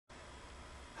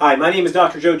Hi, my name is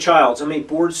Dr. Joe Childs. I'm a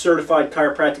board-certified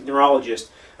chiropractic neurologist,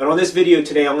 and on this video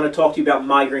today I'm going to talk to you about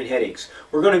migraine headaches.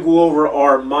 We're going to go over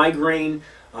our migraine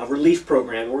relief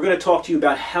program. We're going to talk to you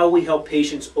about how we help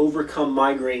patients overcome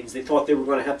migraines they thought they were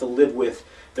going to have to live with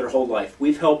their whole life.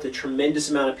 We've helped a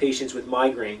tremendous amount of patients with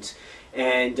migraines,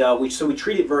 and we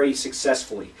treat it very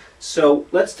successfully. So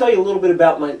let's tell you a little bit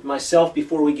about myself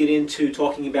before we get into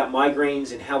talking about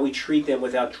migraines and how we treat them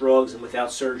without drugs and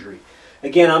without surgery.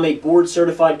 Again, I'm a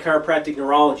board-certified chiropractic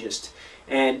neurologist,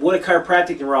 and what a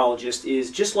chiropractic neurologist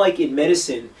is, just like in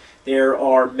medicine, there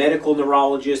are medical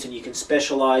neurologists and you can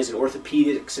specialize in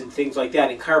orthopedics and things like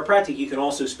that. In chiropractic, you can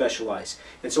also specialize.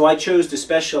 And so I chose to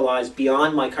specialize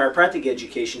beyond my chiropractic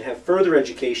education, have further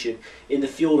education in the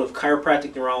field of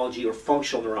chiropractic neurology or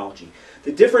functional neurology.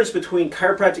 The difference between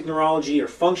chiropractic neurology or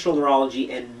functional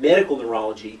neurology and medical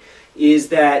neurology is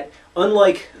that,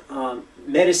 unlike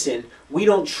medicine, we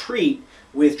don't treat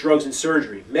with drugs and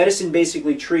surgery. Medicine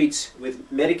basically treats with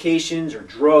medications or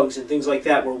drugs and things like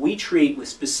that, where we treat with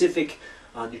specific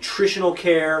nutritional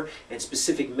care and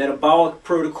specific metabolic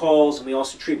protocols, and we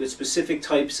also treat with specific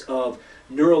types of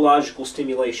neurological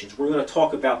stimulations. We're going to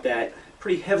talk about that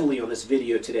pretty heavily on this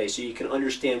video today so you can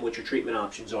understand what your treatment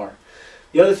options are.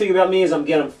 The other thing about me is, I'm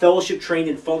fellowship trained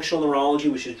in functional neurology,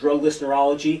 which is drugless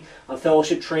neurology. I'm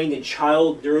fellowship trained in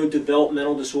child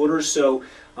neurodevelopmental disorders, so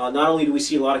not only do we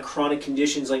see a lot of chronic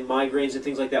conditions like migraines and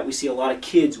things like that, we see a lot of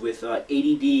kids with ADD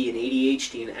and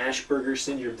ADHD and Asperger's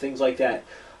syndrome, things like that.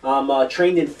 I'm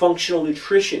trained in functional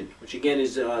nutrition, which again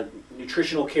is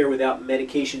nutritional care without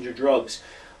medications or drugs.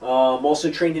 I'm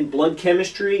also trained in blood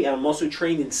chemistry, and I'm also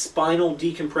trained in spinal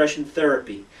decompression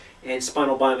therapy and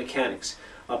spinal biomechanics.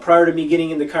 Prior to me getting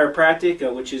into chiropractic,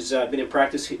 which has been in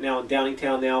practice now in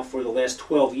Downingtown now for the last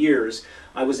 12 years,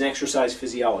 I was an exercise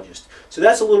physiologist. So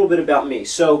that's a little bit about me.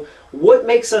 So what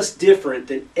makes us different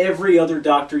than every other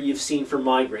doctor you've seen for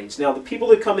migraines? Now, the people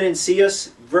that come in and see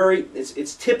us,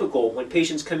 it's typical when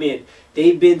patients come in,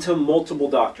 they've been to multiple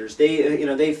doctors.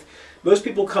 Most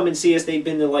people come and see us, they've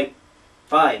been to like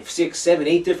 5, 6, 7,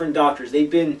 8 different doctors.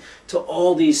 They've been to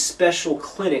all these special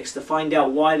clinics to find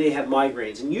out why they have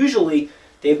migraines. And usually,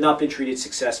 they've not been treated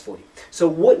successfully. So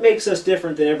what makes us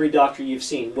different than every doctor you've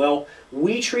seen? Well,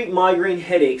 we treat migraine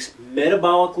headaches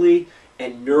metabolically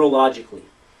and neurologically.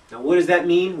 Now, what does that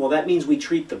mean? Well, that means we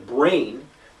treat the brain,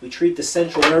 we treat the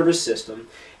central nervous system.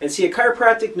 And see, a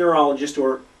chiropractic neurologist,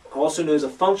 or also known as a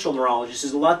functional neurologist,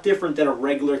 is a lot different than a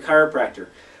regular chiropractor.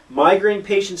 Migraine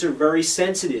patients are very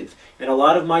sensitive, and a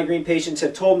lot of migraine patients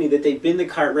have told me that they've been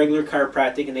to regular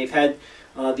chiropractic and they've had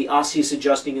the osseous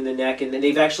adjusting in the neck, and then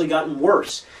they've actually gotten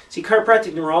worse. See,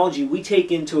 chiropractic neurology, we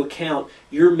take into account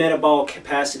your metabolic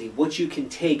capacity, what you can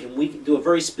take, and we can do a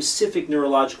very specific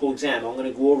neurological exam. I'm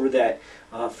going to go over that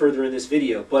further in this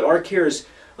video. But our care is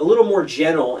a little more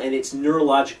general, and it's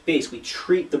neurologic based. We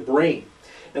treat the brain.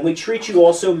 And we treat you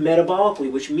also metabolically,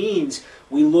 which means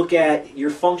we look at your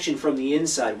function from the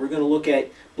inside. We're going to look at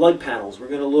blood panels. We're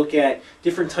going to look at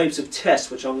different types of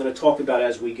tests, which I'm going to talk about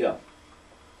as we go.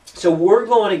 So we're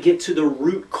going to get to the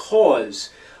root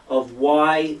cause of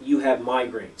why you have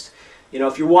migraines. You know,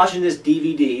 if you're watching this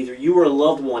DVD, either you or a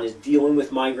loved one is dealing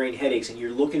with migraine headaches and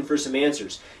you're looking for some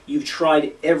answers. You've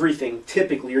tried everything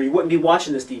typically, or you wouldn't be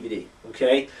watching this DVD,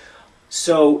 okay?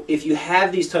 So if you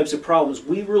have these types of problems,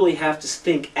 we really have to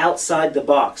think outside the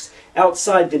box,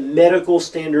 outside the medical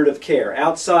standard of care,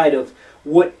 outside of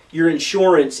what your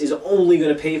insurance is only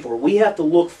going to pay for. We have to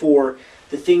look for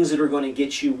the things that are going to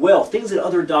get you well, things that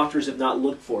other doctors have not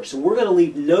looked for. So we're going to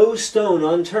leave no stone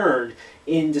unturned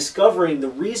in discovering the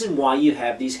reason why you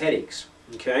have these headaches.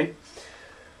 Okay?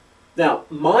 Now,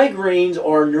 migraines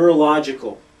are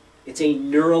neurological. It's a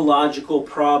neurological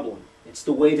problem. It's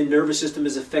the way the nervous system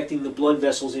is affecting the blood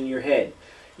vessels in your head.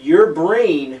 Your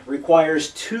brain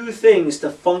requires two things to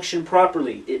function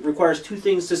properly. It requires two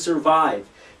things to survive.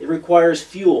 It requires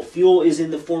fuel. Fuel is in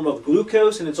the form of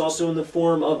glucose, and it's also in the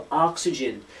form of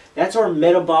oxygen. That's our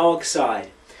metabolic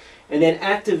side. And then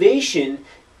activation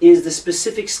is the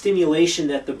specific stimulation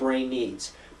that the brain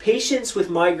needs. Patients with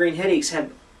migraine headaches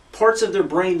have parts of their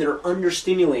brain that are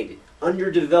understimulated,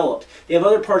 underdeveloped. They have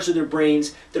other parts of their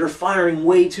brains that are firing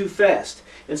way too fast.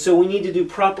 And so we need to do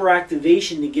proper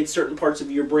activation to get certain parts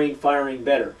of your brain firing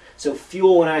better. So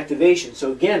fuel and activation.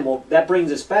 So again, well, that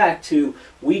brings us back to,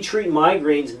 we treat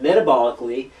migraines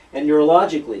metabolically and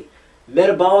neurologically.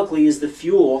 Metabolically is the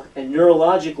fuel, and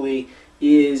neurologically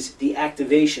is the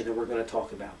activation that we're going to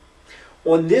talk about.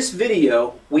 On this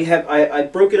video, I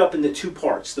broke it up into two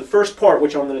parts. The first part,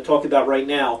 which I'm going to talk about right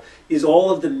now, is all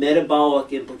of the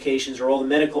metabolic implications, or all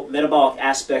the metabolic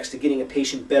aspects to getting a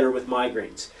patient better with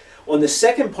migraines. On the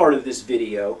second part of this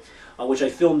video, which I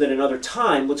filmed at another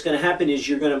time, what's going to happen is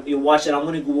you'll watch that. I'm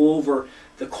going to go over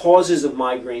the causes of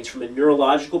migraines from a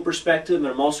neurological perspective, and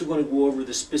I'm also going to go over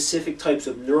the specific types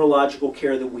of neurological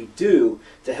care that we do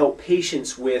to help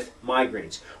patients with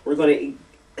migraines. We're going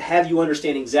to have you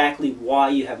understand exactly why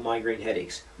you have migraine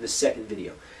headaches in the second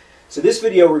video. So this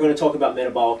video we're going to talk about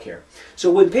metabolic care.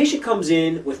 So when a patient comes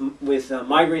in with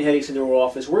migraine headaches in their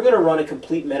office, we're going to run a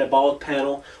complete metabolic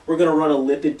panel. We're going to run a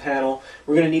lipid panel.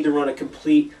 We're going to need to run a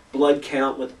complete blood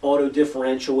count with auto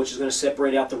differential, which is going to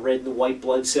separate out the red and the white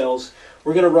blood cells.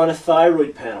 We're going to run a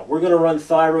thyroid panel. We're going to run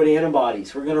thyroid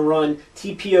antibodies. We're going to run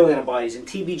TPO antibodies and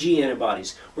TBG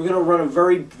antibodies. We're going to run a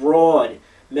very broad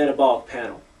metabolic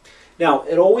panel. Now,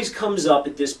 it always comes up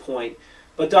at this point,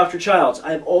 but Dr. Childs,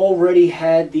 I've already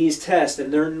had these tests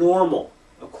and they're normal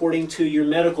according to your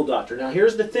medical doctor. Now,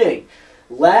 here's the thing.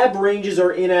 Lab ranges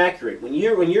are inaccurate. When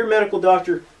your medical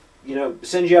doctor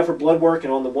sends you out for blood work,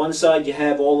 and on the one side you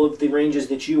have all of the ranges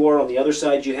that you are, on the other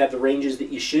side you have the ranges that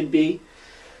you should be.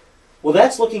 Well,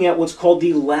 that's looking at what's called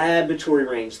the laboratory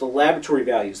range, the laboratory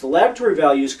values. The laboratory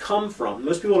values come from,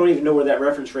 most people don't even know where that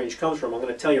reference range comes from. I'm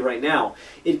going to tell you right now.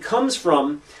 It comes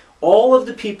from all of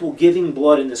the people giving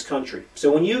blood in this country.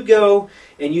 So when you go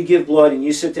and you give blood and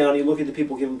you sit down and you look at the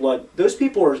people giving blood, those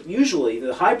people are usually,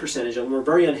 the high percentage of them are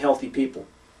very unhealthy people.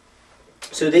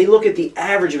 So they look at the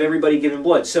average of everybody giving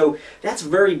blood. So that's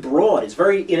very broad. It's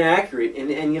very inaccurate.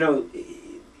 And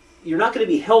you're not going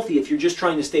to be healthy if you're just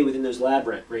trying to stay within those lab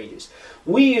ranges.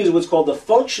 We use what's called the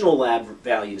functional lab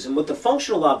values. And what the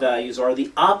functional lab values are the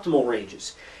optimal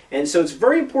ranges. And so it's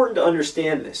very important to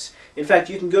understand this. In fact,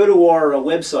 you can go to our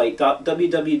website,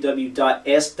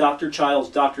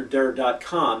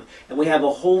 www.askdrchildsdr.com, and we have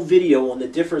a whole video on the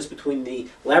difference between the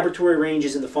laboratory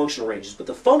ranges and the functional ranges. But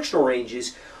the functional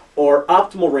ranges are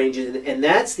optimal ranges, and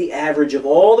that's the average of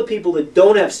all the people that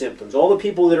don't have symptoms, all the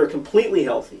people that are completely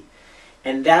healthy.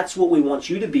 And that's what we want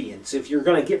you to be in. So if you're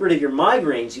going to get rid of your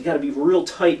migraines, you've got to be real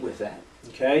tight with that.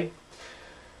 Okay?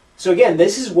 So again,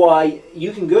 this is why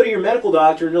you can go to your medical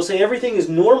doctor and they'll say everything is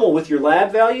normal with your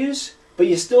lab values, but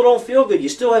you still don't feel good. You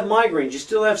still have migraines. You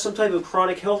still have some type of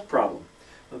chronic health problem.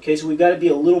 Okay, so we've got to be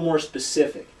a little more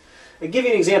specific. I'll give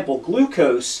you an example.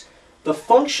 Glucose, the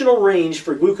functional range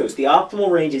for glucose, the optimal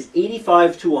range is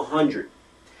 85 to 100.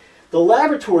 The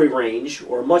laboratory range,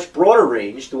 or a much broader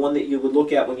range, the one that you would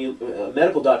look at when a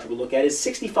medical doctor would look at, is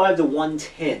 65 to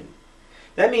 110.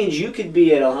 That means you could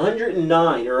be at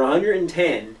 109 or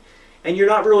 110 and you're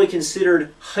not really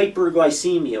considered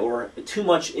hyperglycemia or too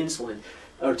much insulin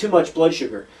or too much blood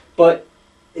sugar. But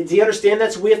do you understand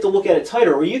that? So we have to look at it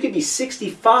tighter. Or you could be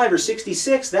 65 or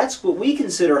 66. That's what we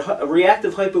consider a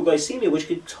reactive hypoglycemia, which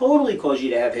could totally cause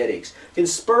you to have headaches. It can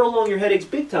spur along your headaches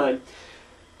big time.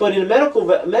 But in a medical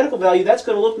value, that's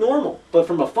going to look normal. But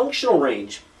from a functional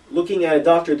range, looking at a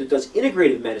doctor that does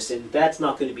integrative medicine, that's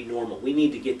not going to be normal. We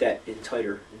need to get that in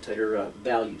tighter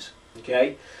values.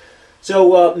 Okay?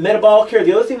 So metabolic care,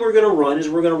 the other thing we're going to run is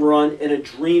we're going to run an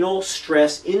adrenal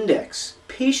stress index.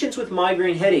 Patients with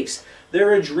migraine headaches,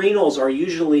 their adrenals are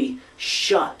usually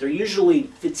shot. They're usually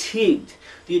fatigued.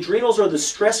 The adrenals are the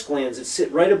stress glands that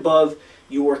sit right above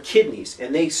your kidneys,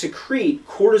 and they secrete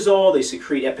cortisol, they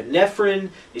secrete epinephrine,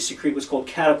 they secrete what's called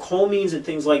catecholamines and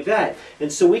things like that. And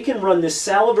so we can run this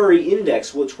salivary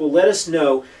index, which will let us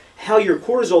know how your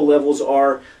cortisol levels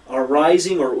are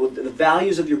rising, or the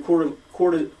values of your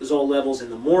cortisol levels in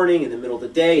the morning, in the middle of the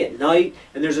day, at night,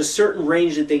 and there's a certain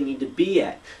range that they need to be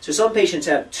at. So some patients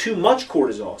have too much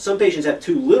cortisol, some patients have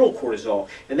too little cortisol,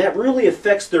 and that really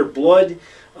affects their blood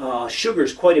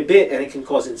sugars quite a bit, and it can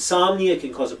cause insomnia, it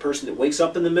can cause a person that wakes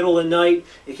up in the middle of the night,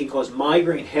 it can cause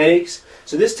migraine headaches.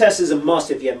 So this test is a must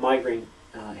if you have migraine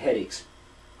headaches.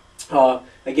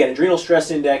 Again, adrenal stress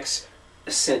index,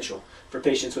 essential for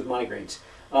patients with migraines.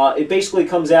 It basically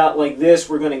comes out like this.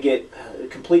 We're going to get a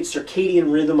complete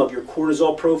circadian rhythm of your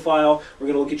cortisol profile. We're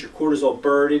going to look at your cortisol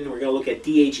burden. We're going to look at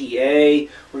DHEA.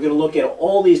 We're going to look at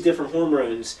all these different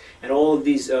hormones and all of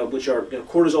these, which are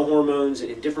cortisol hormones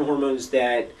and different hormones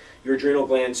that your adrenal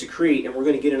glands secrete. And we're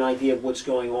going to get an idea of what's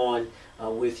going on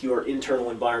with your internal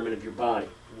environment of your body.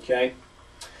 Okay?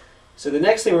 So the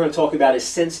next thing we're going to talk about is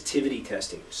sensitivity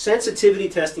testing. Sensitivity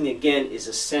testing, again, is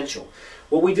essential.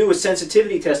 What we do with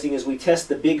sensitivity testing is we test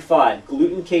the big five: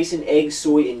 gluten, casein, egg,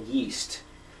 soy, and yeast.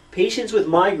 Patients with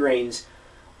migraines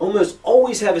almost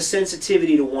always have a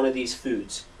sensitivity to one of these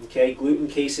foods. Okay, gluten,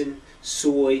 casein,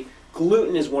 soy.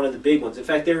 Gluten is one of the big ones. In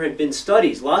fact, there have been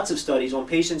studies, lots of studies, on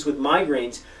patients with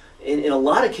migraines. In a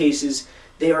lot of cases,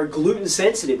 they are gluten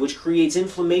sensitive, which creates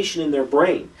inflammation in their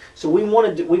brain. So we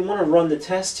want to run the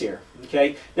test here.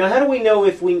 Okay. Now, how do we know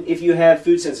if you have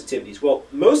food sensitivities? Well,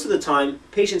 most of the time,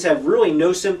 patients have really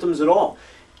no symptoms at all.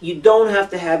 You don't have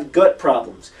to have gut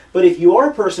problems. But if you are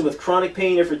a person with chronic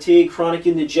pain or fatigue, chronic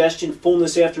indigestion,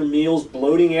 fullness after meals,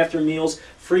 bloating after meals,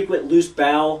 frequent loose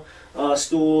bowel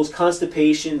stools,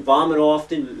 constipation, vomit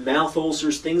often, mouth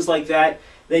ulcers, things like that,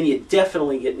 then you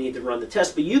definitely need to run the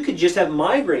test. But you could just have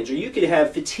migraines, or you could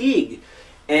have fatigue,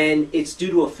 and it's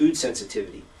due to a food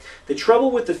sensitivity. The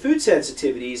trouble with the food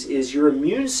sensitivities is your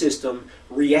immune system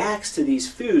reacts to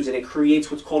these foods, and it creates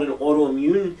what's called an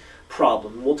autoimmune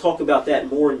problem. We'll talk about that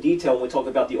more in detail when we talk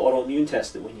about the autoimmune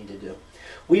test that we need to do.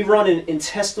 We run an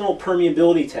intestinal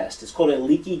permeability test. It's called a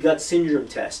leaky gut syndrome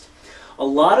test. A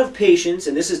lot of patients,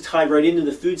 and this is tied right into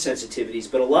the food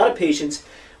sensitivities, but a lot of patients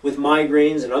with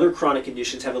migraines and other chronic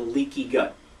conditions have a leaky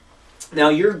gut. Now,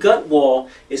 your gut wall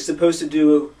is supposed to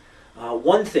do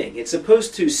one thing. It's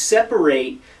supposed to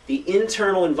separate the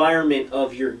internal environment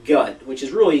of your gut, which is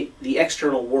really the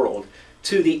external world,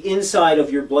 to the inside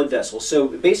of your blood vessels. So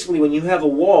basically, when you have a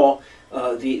wall,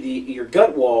 your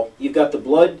gut wall, you've got the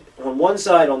blood on one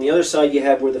side, on the other side you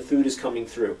have where the food is coming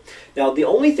through. Now, the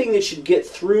only thing that should get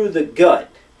through the gut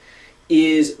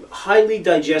is highly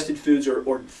digested foods,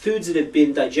 or foods that have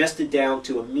been digested down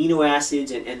to amino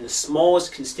acids and the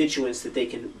smallest constituents that they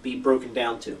can be broken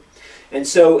down to. And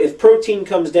so if protein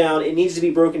comes down, it needs to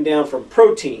be broken down from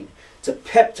protein to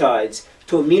peptides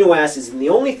to amino acids, and the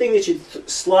only thing that should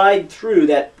slide through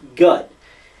that gut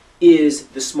is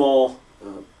the small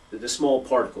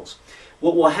particles.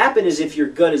 What will happen is, if your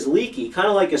gut is leaky, kind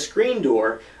of like a screen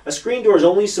door is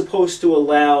only supposed to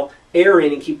allow air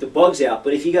in and keep the bugs out.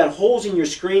 But if you got holes in your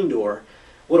screen door,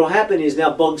 what will happen is now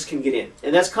bugs can get in.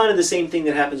 And that's kind of the same thing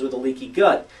that happens with a leaky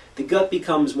gut. The gut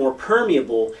becomes more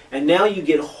permeable, and now you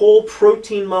get whole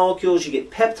protein molecules, you get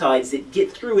peptides that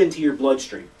get through into your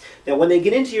bloodstream. Now, when they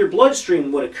get into your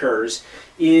bloodstream, what occurs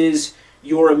is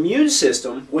your immune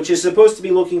system, which is supposed to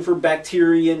be looking for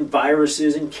bacteria and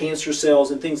viruses and cancer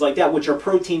cells and things like that, which are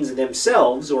proteins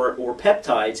themselves or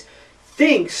peptides,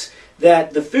 thinks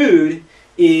that the food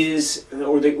is,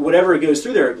 or whatever it goes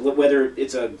through there, whether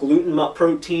it's a gluten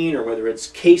protein or whether it's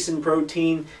casein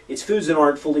protein, it's foods that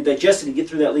aren't fully digested to get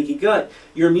through that leaky gut.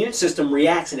 Your immune system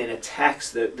reacts and it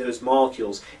attacks those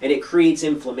molecules, and it creates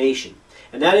inflammation.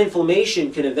 And that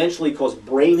inflammation can eventually cause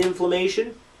brain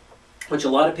inflammation, which a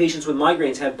lot of patients with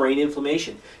migraines have brain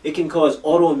inflammation. It can cause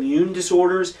autoimmune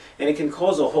disorders, and it can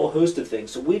cause a whole host of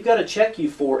things. So we've got to check you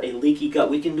for a leaky gut.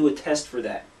 We can do a test for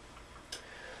that.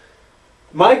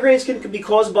 Migraines can be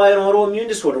caused by an autoimmune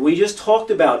disorder. We just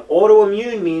talked about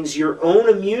autoimmune means your own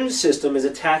immune system is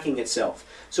attacking itself.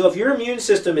 So if your immune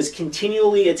system is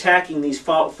continually attacking these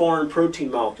foreign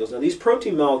protein molecules, now these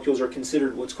protein molecules are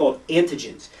considered what's called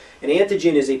antigens. An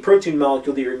antigen is a protein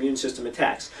molecule that your immune system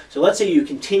attacks. So let's say you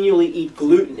continually eat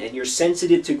gluten and you're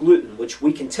sensitive to gluten, which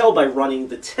we can tell by running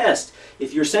the test.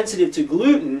 If you're sensitive to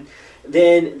gluten,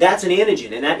 then that's an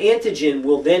antigen, and that antigen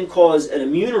will then cause an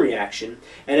immune reaction,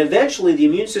 and eventually the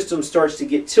immune system starts to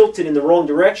get tilted in the wrong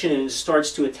direction and it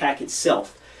starts to attack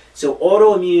itself. So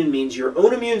autoimmune means your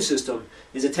own immune system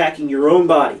is attacking your own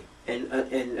body,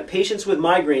 and patients with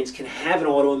migraines can have an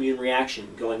autoimmune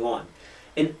reaction going on.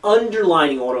 An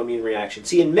underlying autoimmune reaction.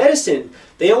 See, in medicine,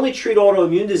 they only treat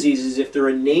autoimmune diseases if they're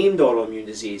a named autoimmune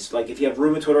disease, like if you have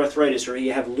rheumatoid arthritis, or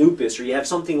you have lupus, or you have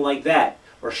something like that,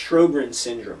 or Sjogren's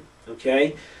syndrome.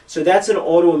 Okay? So that's an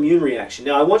autoimmune reaction.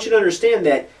 Now, I want you to understand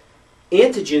that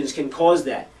antigens can cause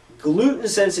that. Gluten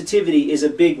sensitivity is a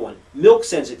big one. Milk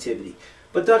sensitivity.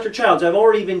 But Dr. Childs, I've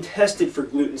already been tested for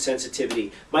gluten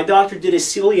sensitivity. My doctor did a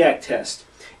celiac test,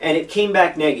 and it came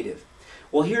back negative.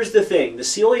 Well, here's the thing. The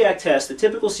celiac test, the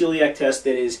typical celiac test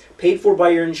that is paid for by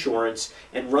your insurance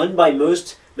and run by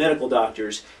most medical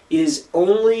doctors, is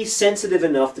only sensitive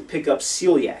enough to pick up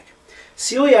celiac.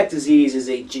 Celiac disease is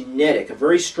a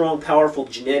very strong, powerful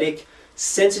genetic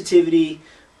sensitivity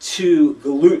to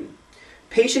gluten.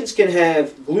 Patients can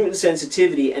have gluten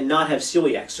sensitivity and not have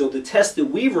celiac. So the test that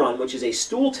we run, which is a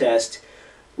stool test,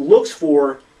 looks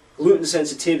for gluten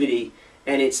sensitivity,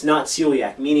 and it's not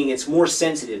celiac, meaning it's more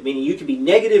sensitive, meaning you can be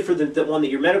negative for the one that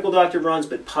your medical doctor runs,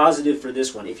 but positive for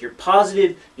this one. If you're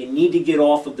positive, you need to get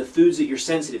off of the foods that you're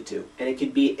sensitive to, and it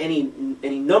could be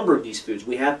any number of these foods.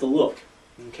 We have to look.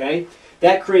 Okay?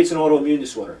 That creates an autoimmune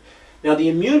disorder. Now, the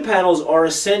immune panels are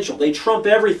essential. They trump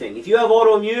everything. If you have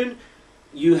autoimmune,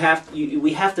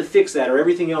 we have to fix that, or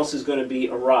everything else is going to be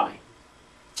awry.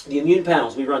 The immune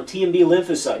panels, we run T and B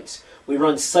lymphocytes. We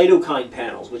run cytokine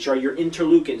panels, which are your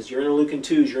interleukins, your interleukin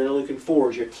 2s, your interleukin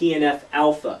 4s, your TNF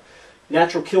alpha.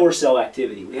 natural killer cell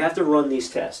activity. We have to run these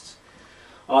tests.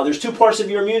 There's two parts of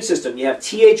your immune system. You have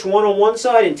Th1 on one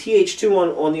side and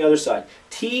Th2 on the other side.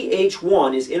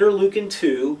 Th1 is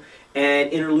interleukin-2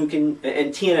 and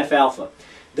TNF-alpha.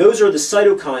 Those are the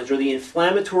cytokines, or the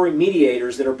inflammatory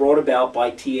mediators that are brought about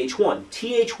by Th1.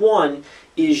 Th1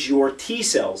 is your T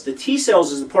cells. The T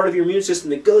cells is the part of your immune system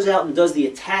that goes out and does the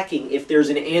attacking if there's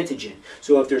an antigen.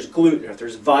 So if there's gluten, or if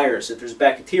there's virus, if there's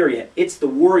bacteria, it's the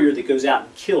warrior that goes out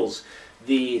and kills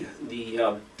the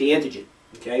antigen,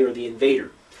 okay, or the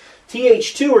invader.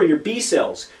 Th2 are your B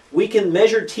cells. We can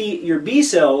measure your B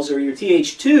cells, or your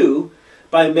Th2,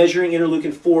 by measuring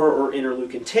interleukin-4 or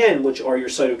interleukin-10, which are your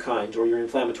cytokines or your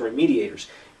inflammatory mediators.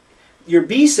 Your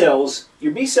B cells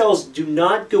do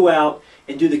not go out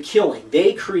and do the killing.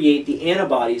 They create the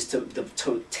antibodies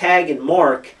to tag and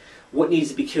mark what needs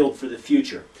to be killed for the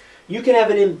future. You can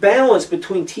have an imbalance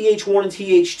between Th1 and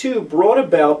Th2 brought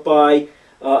about by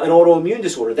an autoimmune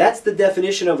disorder. That's the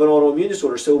definition of an autoimmune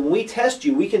disorder. So when we test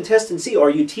you, we can test and see, are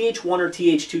you Th1 or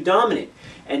Th2 dominant?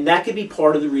 And that could be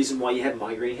part of the reason why you have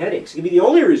migraine headaches. It could be the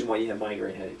only reason why you have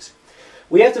migraine headaches.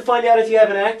 We have to find out if you have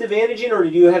an active antigen or do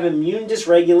you have immune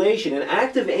dysregulation. An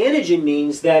active antigen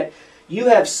means that you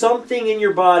have something in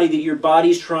your body that your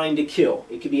body's trying to kill.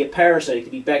 It could be a parasite, it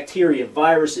could be bacteria,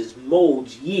 viruses,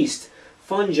 molds, yeast,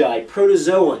 fungi,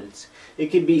 protozoans. It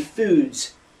could be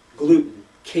foods, gluten,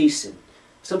 casein,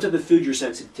 some type of food you're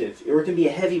sensitive to. Or it can be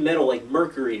a heavy metal like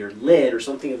mercury or lead or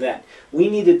something of that. We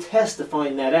need to test to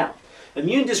find that out.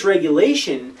 Immune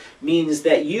dysregulation means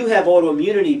that you have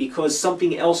autoimmunity because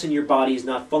something else in your body is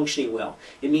not functioning well.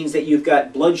 It means that you've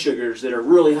got blood sugars that are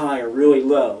really high or really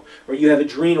low, or you have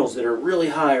adrenals that are really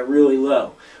high or really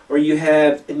low, or you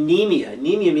have anemia.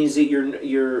 Anemia means that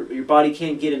your body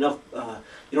can't get enough,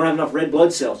 you don't have enough red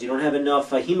blood cells, you don't have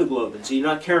enough hemoglobin, so you're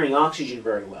not carrying oxygen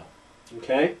very well.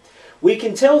 Okay? We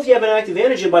can tell if you have an active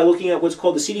antigen by looking at what's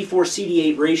called the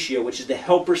CD4-CD8 ratio, which is the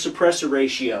helper-suppressor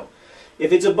ratio.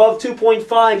 If it's above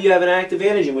 2.5, you have an active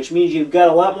antigen, which means you've got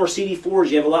a lot more CD4s,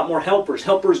 you have a lot more helpers.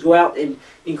 Helpers go out and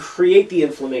create the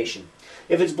inflammation.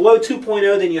 If it's below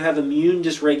 2.0, then you have immune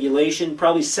dysregulation,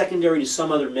 probably secondary to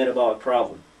some other metabolic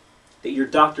problem that your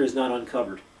doctor has not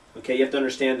uncovered. Okay, you have to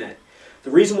understand that.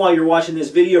 The reason why you're watching this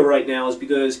video right now is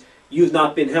because you've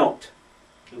not been helped.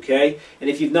 Okay? And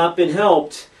if you've not been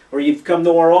helped, or you've come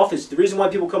to our office, the reason why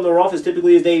people come to our office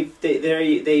typically is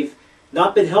they've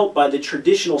not been helped by the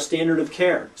traditional standard of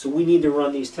care. So we need to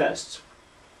run these tests.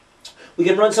 We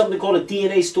can run something called a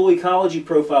DNA stoichology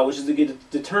profile, which is to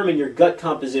determine your gut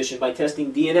composition by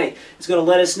testing DNA. It's going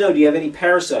to let us know, do you have any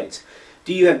parasites?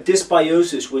 Do you have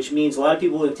dysbiosis, which means a lot of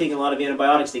people who have taken a lot of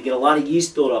antibiotics, they get a lot of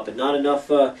yeast buildup and not enough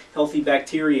healthy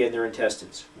bacteria in their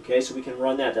intestines. Okay, so we can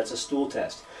run that. That's a stool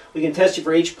test. We can test you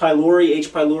for H. pylori.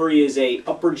 H. pylori is a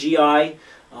upper GI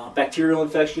bacterial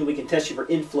infection. We can test you for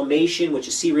inflammation, which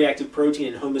is C-reactive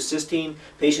protein and homocysteine.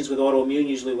 Patients with autoimmune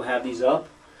usually will have these up.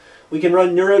 We can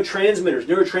run neurotransmitters.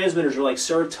 Neurotransmitters are like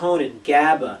serotonin,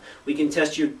 GABA. We can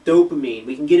test your dopamine.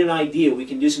 We can get an idea. We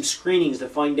can do some screenings to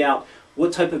find out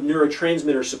what type of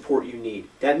neurotransmitter support you need.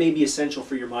 That may be essential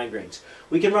for your migraines.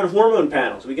 We can run hormone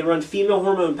panels. We can run female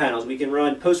hormone panels. We can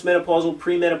run postmenopausal,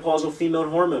 premenopausal female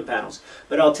hormone panels.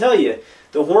 But I'll tell you,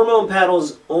 the hormone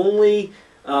panels only,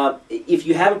 if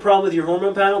you have a problem with your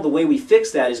hormone panel, the way we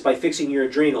fix that is by fixing your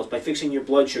adrenals, by fixing your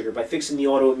blood sugar, by fixing the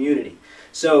autoimmunity.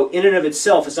 So in and of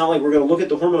itself, it's not like we're going to look at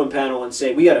the hormone panel and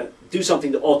say, we got to do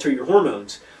something to alter your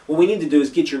hormones. What we need to do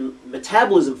is get your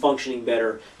metabolism functioning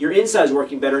better, your insides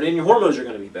working better, and then your hormones are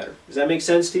going to be better. Does that make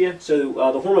sense to you? So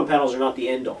the hormone panels are not the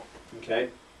end-all. Okay?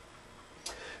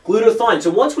 Glutathione. So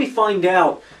once we find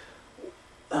out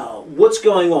what's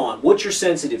going on, what you're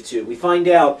sensitive to, we find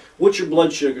out what your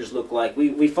blood sugars look like,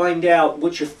 we find out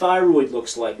what your thyroid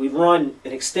looks like. We've run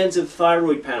an extensive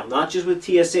thyroid panel, not just with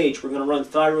TSH. We're going to run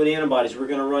thyroid antibodies. We're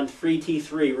going to run free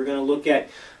T3. We're going to look at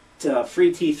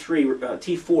free T3,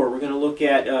 T4, we're going to look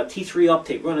at T3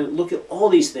 uptake, we're going to look at all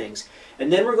these things.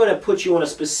 And then we're going to put you on a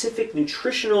specific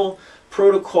nutritional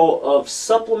protocol of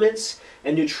supplements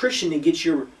and nutrition to get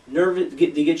your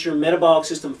metabolic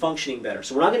system functioning better.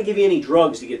 So we're not going to give you any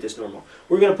drugs to get this normal.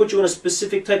 We're going to put you on a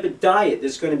specific type of diet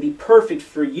that's going to be perfect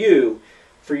for you,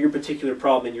 for your particular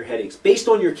problem and your headaches, based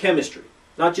on your chemistry.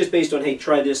 Not just based on, hey,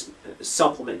 try this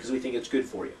supplement because we think it's good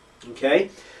for you.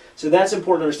 Okay? So that's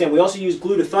important to understand. We also use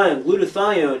glutathione.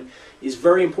 Glutathione is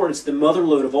very important. It's the mother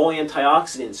lode of all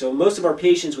antioxidants. So most of our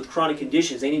patients with chronic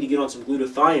conditions, they need to get on some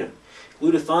glutathione.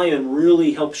 Glutathione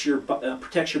really helps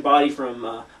protects your body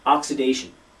from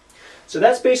oxidation. So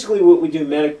that's basically what we do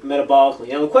metabolically.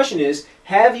 Now the question is,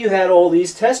 have you had all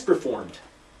these tests performed?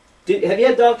 Have you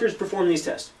had doctors perform these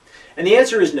tests? And the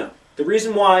answer is no. The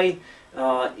reason why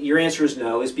your answer is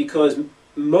no, is because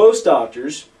most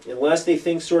doctors, unless they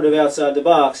think sort of outside the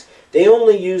box, they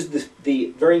only use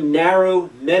the very narrow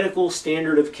medical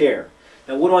standard of care.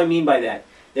 Now, what do I mean by that?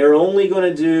 They're only going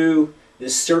to do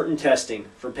this certain testing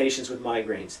for patients with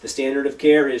migraines. The standard of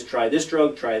care is try this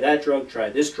drug, try that drug, try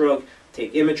this drug,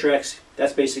 take Imitrex.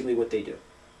 That's basically what they do.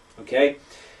 Okay?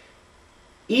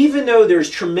 Even though there's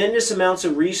tremendous amounts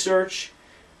of research,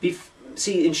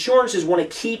 see, insurances want to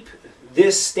keep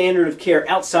this standard of care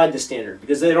outside the standard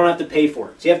because they don't have to pay for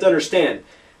it. So you have to understand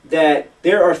that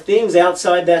there are things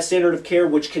outside that standard of care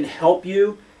which can help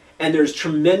you, and there's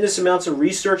tremendous amounts of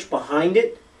research behind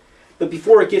it. But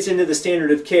before it gets into the standard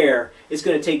of care, it's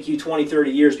going to take you 20, 30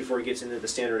 years before it gets into the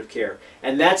standard of care.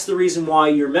 And that's the reason why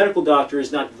your medical doctor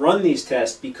has not run these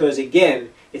tests, because again,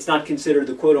 it's not considered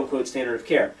the quote-unquote standard of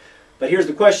care. But here's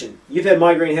the question. You've had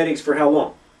migraine headaches for how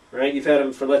long? Right? You've had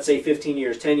them for, let's say, 15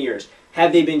 years, 10 years.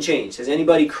 Have they been changed? Has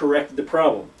anybody corrected the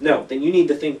problem? No. Then you need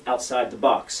to think outside the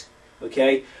box.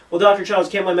 Okay? Well, Dr. Childs,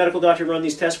 can't my medical doctor run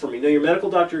these tests for me? No, your medical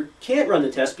doctor can't run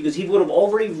the tests because he would have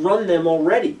already run them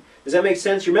already. Does that make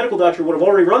sense? Your medical doctor would have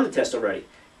already run the test already.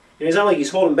 And it's not like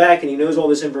he's holding back and he knows all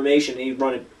this information and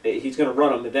he's going to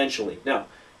run them eventually. No.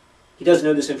 He doesn't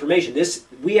know this information.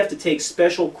 We have to take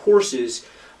special courses,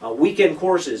 weekend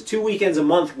courses. 2 weekends a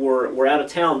month we're out of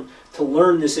town to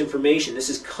learn this information. This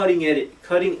is cutting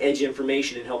edge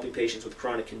information in helping patients with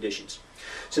chronic conditions.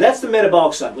 So that's the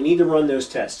metabolic side. We need to run those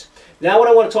tests. Now what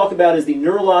I want to talk about is the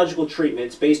neurological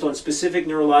treatments based on specific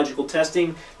neurological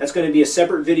testing. That's going to be a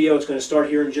separate video. It's going to start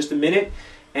here in just a minute.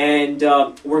 And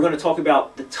we're going to talk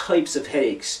about the types of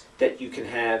headaches that you can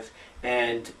have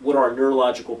and what our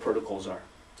neurological protocols are.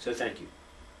 So thank you.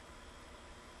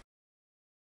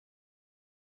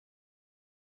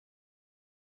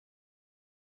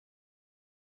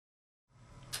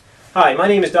 Hi, my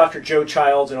name is Dr. Joe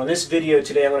Childs, and on this video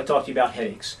today I'm going to talk to you about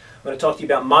headaches. I'm going to talk to you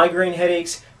about migraine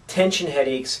headaches, tension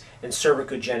headaches, and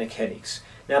cervicogenic headaches.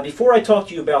 Now, before I talk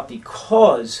to you about the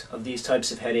cause of these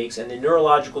types of headaches and the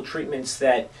neurological treatments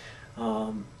that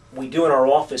we do in our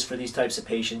office for these types of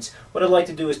patients, what I'd like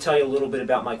to do is tell you a little bit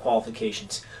about my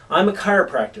qualifications. I'm a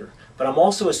chiropractor, but I'm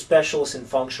also a specialist in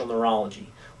functional neurology.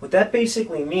 What that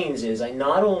basically means is I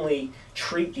not only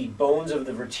treat the bones of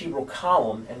the vertebral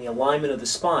column and the alignment of the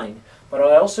spine, but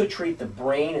I also treat the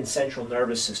brain and central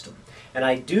nervous system. And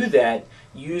I do that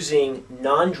using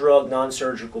non-drug,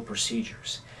 non-surgical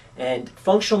procedures. And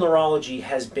functional neurology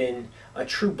has been a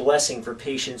true blessing for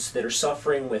patients that are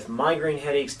suffering with migraine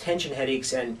headaches, tension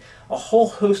headaches, and a whole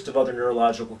host of other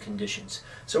neurological conditions.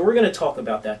 So we're going to talk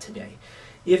about that today.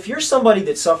 If you're somebody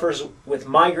that suffers with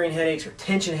migraine headaches or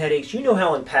tension headaches, you know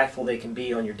how impactful they can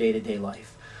be on your day-to-day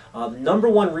life. The number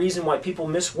one reason why people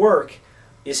miss work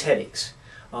is headaches.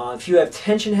 If you have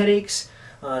tension headaches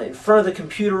in front of the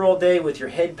computer all day with your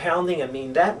head pounding, I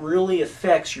mean, that really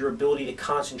affects your ability to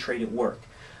concentrate at work.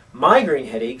 Migraine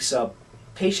headaches,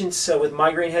 patients with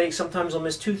migraine headaches sometimes will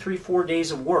miss 2, 3, 4 days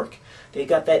of work. They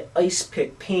got that ice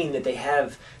pick pain that they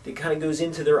have that kind of goes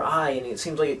into their eye and it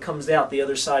seems like it comes out the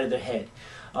other side of their head.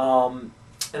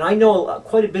 And I know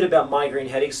quite a bit about migraine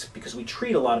headaches because we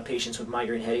treat a lot of patients with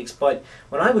migraine headaches, but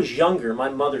when I was younger, my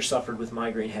mother suffered with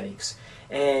migraine headaches.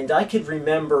 And I could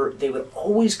remember they would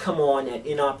always come on at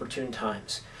inopportune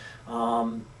times.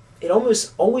 It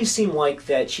almost always seemed like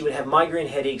that she would have migraine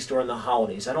headaches during the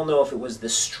holidays. I don't know if it was the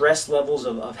stress levels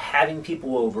of having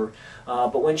people over,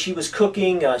 but when she was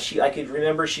cooking, I could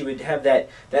remember she would have that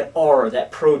aura,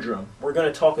 that prodrome. We're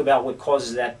going to talk about what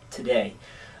causes that today.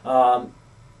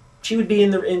 She would be in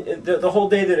the whole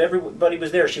day that everybody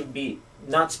was there, she would be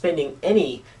not spending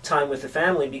any time with the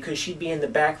family because she'd be in the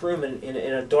back room in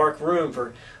a dark room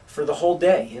for the whole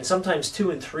day, and sometimes 2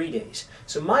 and 3 days.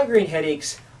 So migraine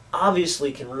headaches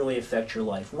obviously can really affect your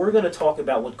life. We're going to talk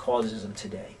about what causes them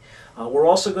today. We're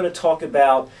also going to talk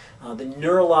about the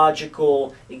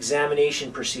neurological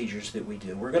examination procedures that we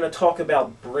do. We're going to talk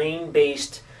about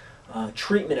brain-based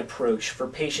treatment approach for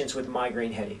patients with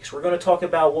migraine headaches. We're going to talk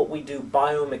about what we do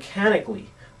biomechanically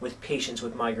with patients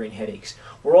with migraine headaches.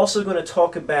 We're also going to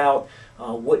talk about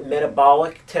what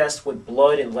metabolic tests, what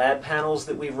blood and lab panels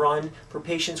that we run for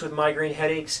patients with migraine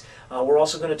headaches. We're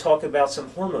also going to talk about some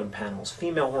hormone panels,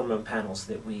 female hormone panels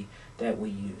that we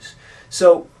use.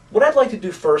 So what I'd like to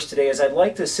do first today is I'd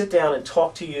like to sit down and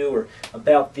talk to you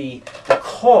about the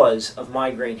cause of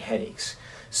migraine headaches.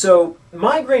 So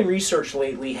migraine research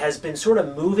lately has been sort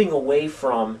of moving away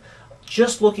from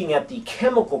just looking at the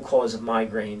chemical cause of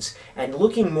migraines and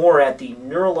looking more at the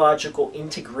neurological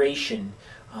integration,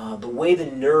 the way the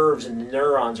nerves and the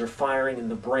neurons are firing in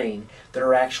the brain that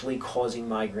are actually causing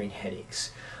migraine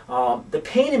headaches. The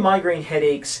pain in migraine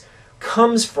headaches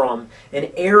comes from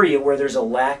an area where there's a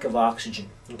lack of oxygen.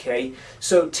 Okay,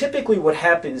 so typically what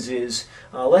happens is,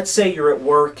 let's say you're at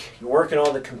work, you're working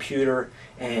on the computer,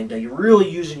 and you're really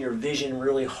using your vision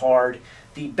really hard.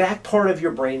 The back part of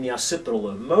your brain, the occipital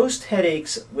lobe, most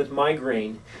headaches with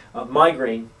migraine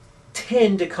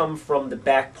tend to come from the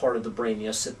back part of the brain, the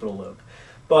occipital lobe.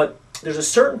 But there's a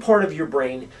certain part of your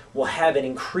brain will have an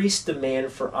increased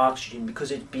demand for oxygen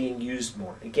because it's being used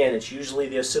more. Again, it's usually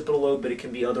the occipital lobe, but it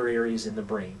can be other areas in the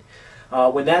brain.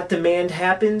 When that demand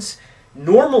happens,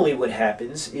 normally what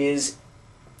happens is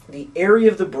the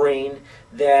area of the brain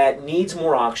that needs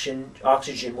more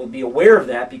oxygen will be aware of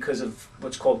that because of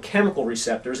what's called chemical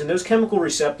receptors, and those chemical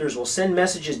receptors will send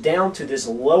messages down to this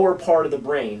lower part of the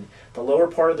brain, the lower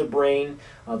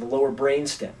brain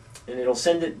stem, and it'll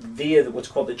send it via what's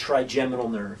called the trigeminal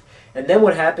nerve. And then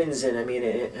what happens in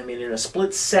a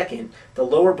split second, the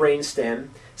lower brain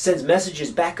stem sends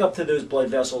messages back up to those blood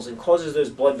vessels and causes those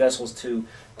blood vessels to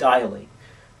dilate,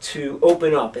 to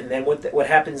open up, and then what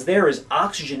happens there is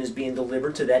oxygen is being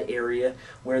delivered to that area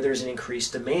where there's an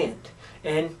increased demand,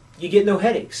 and you get no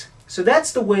headaches. So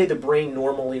that's the way the brain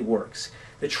normally works.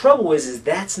 The trouble is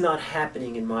that's not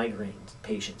happening in migraine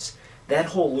patients. That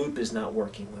whole loop is not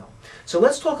working well. So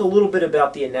let's talk a little bit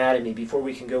about the anatomy before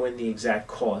we can go in the exact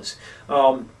cause.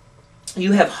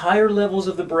 You have higher levels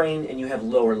of the brain and you have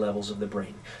lower levels of the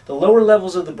brain. The lower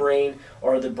levels of the brain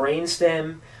are the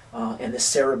brainstem and the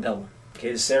cerebellum.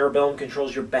 Okay, the cerebellum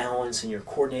controls your balance and your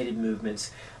coordinated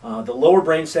movements. The lower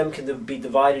brainstem can be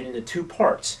divided into two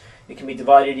parts. It can be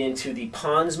divided into the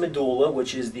pons medulla,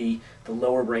 which is the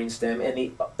lower brainstem,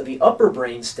 and the upper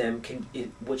brainstem,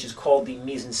 which is called the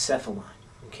mesencephalon.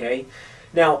 Okay,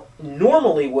 now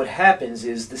normally what happens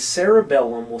is the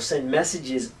cerebellum will send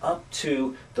messages up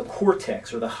to the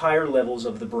cortex, or the higher levels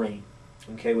of the brain.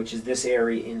 Okay, which is this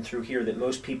area in through here that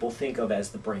most people think of as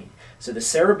the brain. So the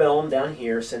cerebellum down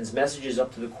here sends messages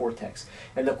up to the cortex,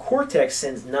 and the cortex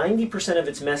sends 90% of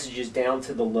its messages down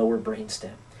to the lower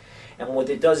brainstem. And what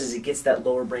it does is it gets that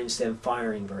lower brainstem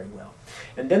firing very well.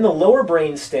 And then the lower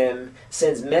brainstem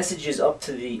sends messages up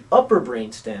to the upper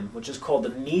brainstem, which is called the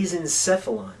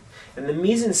mesencephalon. And the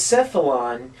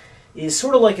mesencephalon is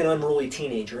sort of like an unruly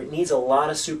teenager. It needs a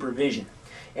lot of supervision.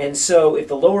 And so if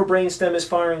the lower brainstem is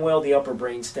firing well, the upper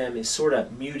brainstem is sort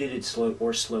of muted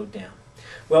or slowed down.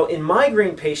 Well, in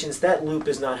migraine patients, that loop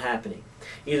is not happening.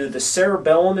 Either the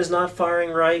cerebellum is not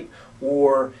firing right,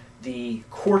 or the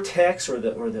cortex or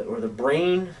the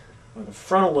brain or the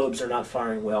frontal lobes are not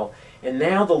firing well, and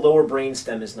now the lower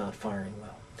brainstem is not firing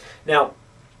well. Now,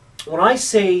 when I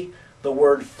say the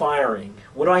word firing,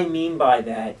 what I mean by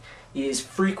that is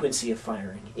frequency of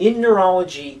firing. In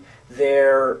neurology,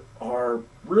 there are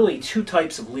really two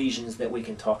types of lesions that we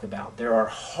can talk about. There are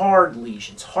hard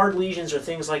lesions. Hard lesions are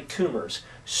things like tumors,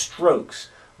 strokes,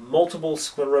 multiple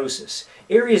sclerosis,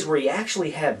 areas where you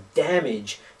actually have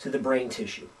damage to the brain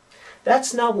tissue.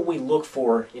 That's not what we look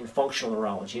for in functional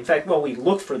neurology. In fact, well, we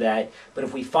look for that, but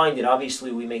if we find it,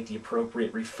 obviously we make the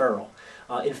appropriate referral.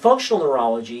 In functional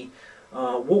neurology,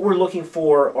 what we're looking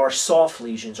for are soft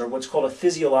lesions, or what's called a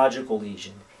physiological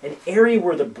lesion, an area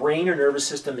where the brain or nervous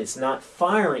system is not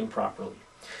firing properly.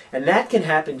 And that can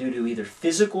happen due to either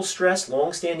physical stress,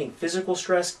 long-standing physical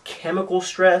stress, chemical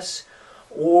stress,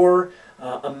 or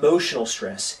emotional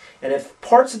stress. And if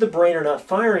parts of the brain are not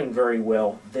firing very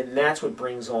well, then that's what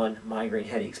brings on migraine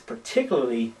headaches,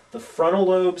 particularly the frontal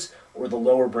lobes or the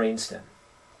lower brainstem.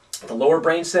 If the lower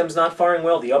brainstem is not firing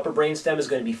well, the upper brainstem is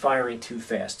going to be firing too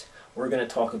fast. We're going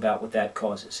to talk about what that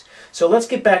causes. So let's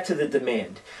get back to the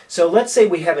demand. So let's say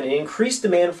we have an increased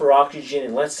demand for oxygen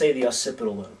in, let's say, the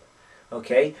occipital lobe.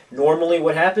 Okay, normally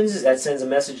what happens is that sends a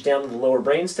message down to the lower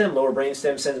brainstem. Lower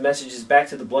brainstem sends messages back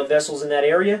to the blood vessels in that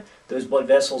area. Those blood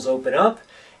vessels open up,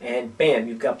 and bam,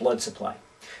 you've got blood supply.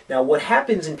 Now what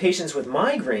happens in patients with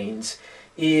migraines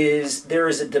is there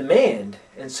is a demand,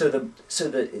 and so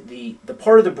the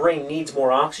part of the brain needs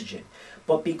more oxygen.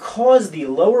 But because the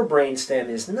lower brainstem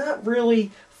is not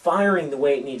really firing the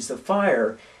way it needs to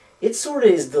fire, it sort of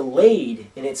is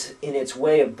delayed in its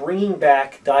way of bringing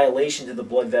back dilation to the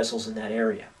blood vessels in that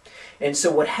area. And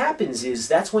so what happens is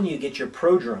that's when you get your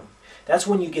prodrome. That's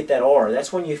when you get that R.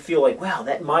 That's when you feel like, wow,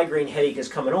 that migraine headache is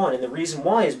coming on. And the reason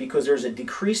why is because there's a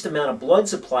decreased amount of blood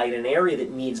supply in an area that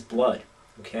needs blood.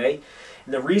 Okay?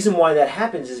 And the reason why that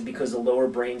happens is because the lower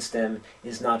brainstem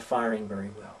is not firing very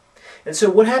well. And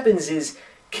so what happens is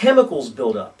chemicals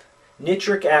build up.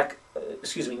 Nitric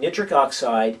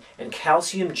oxide and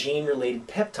calcium gene-related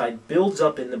peptide builds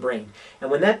up in the brain. And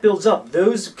when that builds up,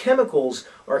 those chemicals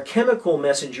are chemical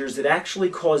messengers that actually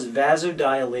cause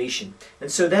vasodilation.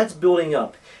 And so that's building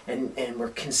up. And we're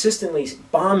consistently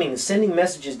bombing, sending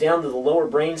messages down to the lower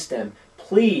brainstem.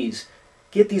 Please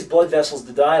get these blood vessels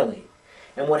to dilate.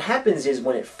 And what happens is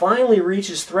when it finally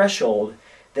reaches threshold,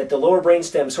 that the lower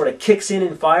brainstem sort of kicks in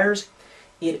and fires,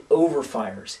 it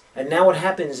overfires. And now what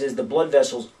happens is the blood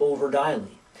vessels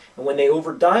overdilate. And when they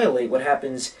overdilate, what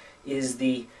happens is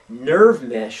the nerve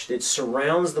mesh that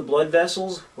surrounds the blood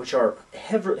vessels, which are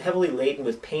heavily laden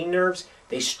with pain nerves,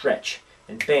 they stretch.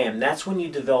 And bam, that's when you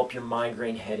develop your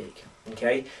migraine headache.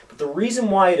 Okay? But the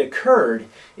reason why it occurred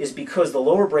is because the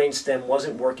lower brainstem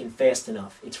wasn't working fast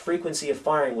enough. Its frequency of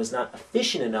firing was not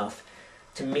efficient enough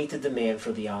to meet the demand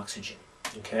for the oxygen.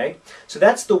 Okay? So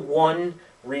that's the one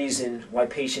reason why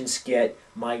patients get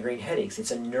migraine headaches.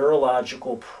 It's a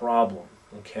neurological problem.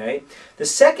 Okay? The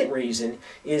second reason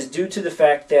is due to the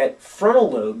fact that frontal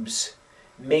lobes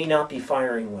may not be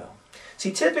firing well.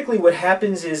 See, typically what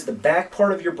happens is the back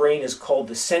part of your brain is called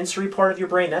the sensory part of your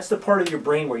brain. That's the part of your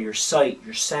brain where your sight,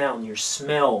 your sound, your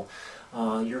smell,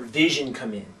 your vision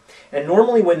come in. And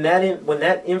normally when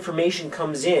that information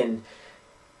comes in,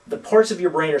 the parts of your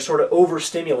brain are sort of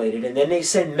overstimulated, and then they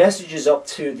send messages up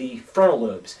to the frontal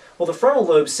lobes. Well, the frontal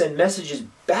lobes send messages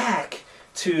back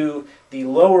to the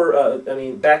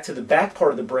back to the back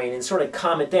part of the brain and sort of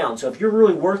calm it down. So if you're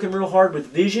really working real hard with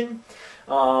vision,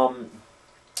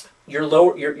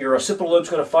 your occipital lobe's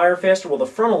going to fire faster. Well, the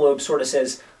frontal lobe sort of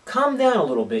says, calm down a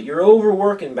little bit. You're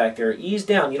overworking back there. Ease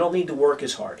down. You don't need to work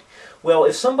as hard. Well,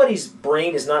 if somebody's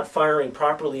brain is not firing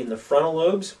properly in the frontal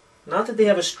lobes, not that they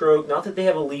have a stroke, not that they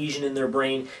have a lesion in their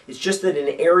brain, it's just that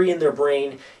an area in their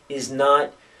brain is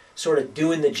not sort of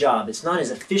doing the job. It's not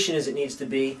as efficient as it needs to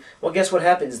be. Well, guess what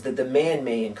happens? The demand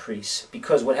may increase,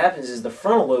 because what happens is the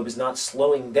frontal lobe is not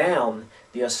slowing down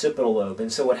the occipital lobe.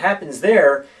 And so what happens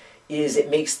there is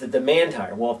it makes the demand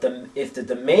higher. Well, if the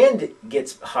demand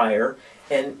gets higher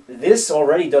and this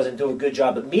already doesn't do a good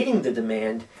job at meeting the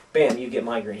demand, bam, you get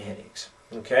migraine headaches.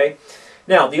 Okay?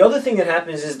 Now, the other thing that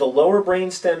happens is the lower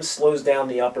brainstem slows down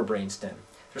the upper brainstem.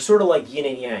 They're sort of like yin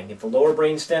and yang. If the lower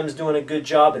brainstem is doing a good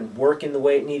job and working the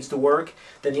way it needs to work,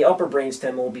 then the upper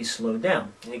brainstem will be slowed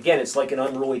down. And again, it's like an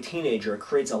unruly teenager. It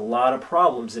creates a lot of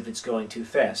problems if it's going too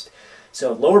fast.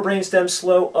 So lower brainstem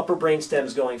slow, upper brainstem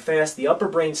is going fast. The upper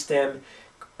brainstem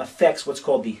affects what's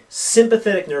called the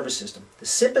sympathetic nervous system. The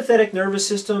sympathetic nervous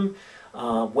system,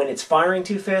 when it's firing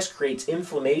too fast, creates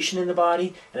inflammation in the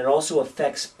body, and it also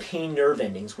affects pain nerve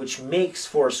endings, which makes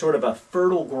for sort of a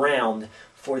fertile ground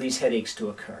for these headaches to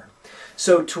occur.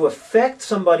 So to affect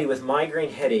somebody with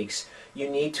migraine headaches, you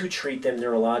need to treat them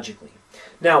neurologically.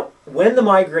 Now, when the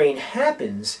migraine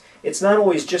happens, it's not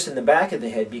always just in the back of the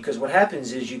head, because what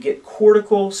happens is you get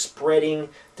cortical spreading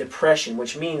depression,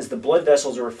 which means the blood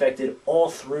vessels are affected all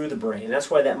through the brain. And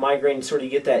that's why that migraine, sort of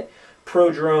you get that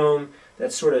prodrome,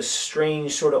 that sort of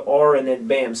strange sort of aura, and then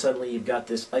bam, suddenly you've got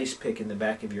this ice pick in the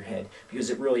back of your head,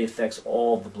 because it really affects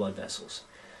all of the blood vessels.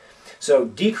 So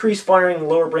decreased firing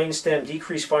lower brainstem,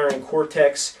 decreased firing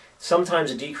cortex,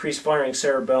 sometimes a decreased firing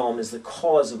cerebellum is the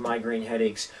cause of migraine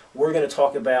headaches. We're going to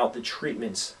talk about the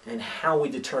treatments and how we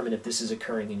determine if this is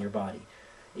occurring in your body.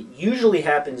 It usually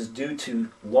happens due to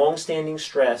long-standing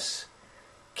stress,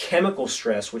 chemical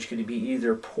stress, which could be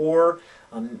either poor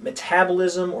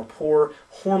metabolism or poor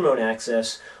hormone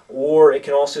access, or it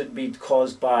can also be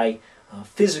caused by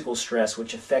physical stress,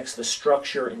 which affects the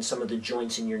structure in some of the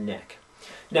joints in your neck.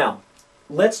 Now,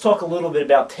 let's talk a little bit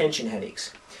about tension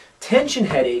headaches. Tension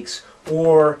headaches,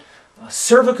 or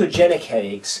cervicogenic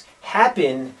headaches,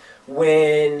 happen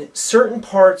when certain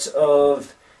parts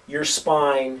of your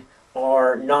spine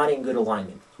are not in good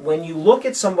alignment. When you look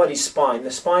at somebody's spine,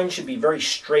 the spine should be very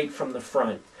straight from the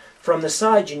front. From the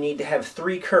side, you need to have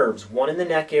three curves, one in the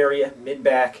neck area,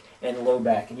 mid-back, and low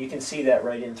back. And you can see that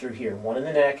right in through here. One in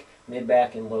the neck,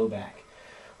 mid-back, and low back.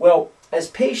 Well, as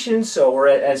patients or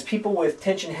as people with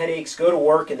tension headaches go to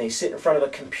work and they sit in front of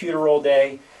a computer all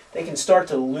day, they can start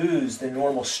to lose the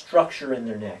normal structure in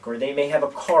their neck, or they may have a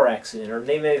car accident, or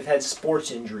they may have had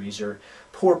sports injuries, or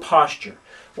poor posture.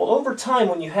 Well, over time,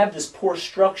 when you have this poor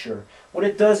structure, what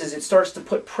it does is it starts to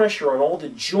put pressure on all the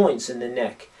joints in the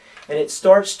neck, and it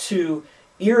starts to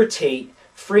irritate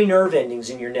free nerve endings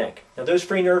in your neck. Now, those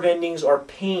free nerve endings are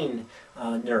pain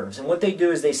nerves, and what they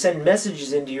do is they send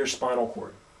messages into your spinal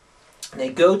cord. They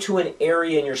go to an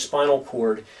area in your spinal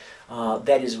cord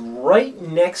that is right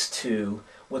next to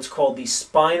what's called the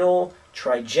spinal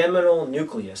trigeminal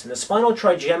nucleus. And the spinal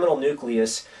trigeminal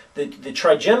nucleus, the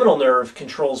trigeminal nerve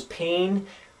controls pain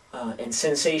and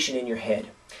sensation in your head.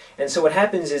 And so what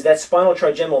happens is that spinal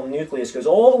trigeminal nucleus goes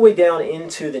all the way down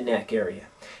into the neck area.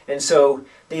 And so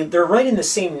they're right in the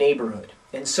same neighborhood.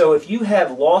 And so if you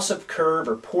have loss of curve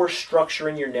or poor structure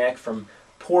in your neck from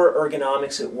poor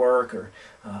ergonomics at work, or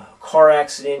car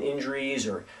accident injuries,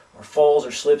 or falls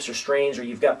or slips or strains, or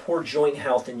you've got poor joint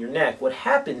health in your neck, what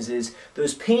happens is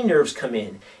those pain nerves come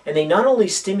in, and they not only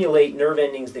stimulate nerve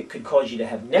endings that could cause you to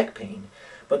have neck pain,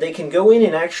 but they can go in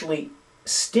and actually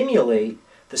stimulate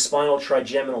the spinal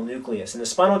trigeminal nucleus. And the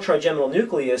spinal trigeminal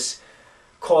nucleus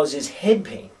causes head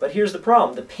pain. But here's the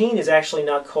problem. The pain is actually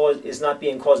not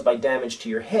being caused by damage to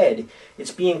your head.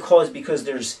 It's being caused because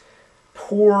there's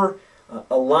poor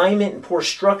alignment and poor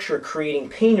structure creating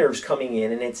pain nerves coming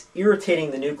in, and it's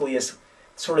irritating the nucleus,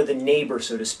 sort of the neighbor,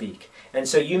 so to speak. And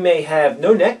so you may have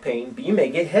no neck pain, but you may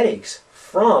get headaches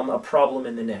from a problem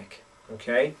in the neck.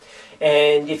 Okay?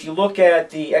 And if you look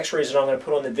at the x-rays that I'm going to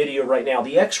put on the video right now,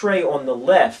 the x-ray on the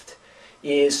left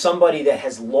is somebody that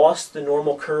has lost the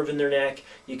normal curve in their neck.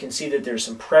 You can see that there's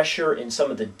some pressure in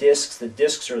some of the discs. The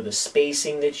discs are the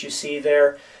spacing that you see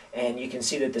there. And you can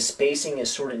see that the spacing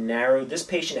is sort of narrowed. This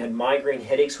patient had migraine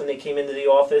headaches when they came into the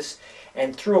office,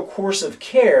 and through a course of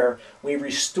care, we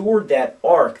restored that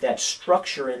arc, that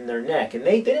structure in their neck. And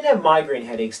they didn't have migraine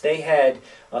headaches, they had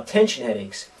tension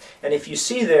headaches. And if you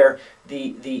see there,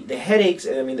 the headaches,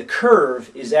 I mean the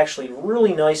curve is actually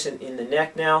really nice in the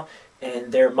neck now,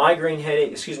 and their migraine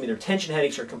headache, their tension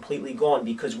headaches are completely gone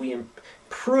because we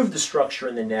improved the structure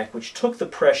in the neck, which took the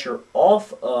pressure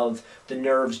off of the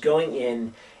nerves going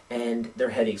in, and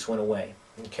their headaches went away.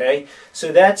 Okay,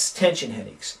 so that's tension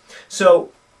headaches.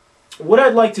 So what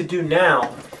I'd like to do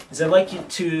now is I'd like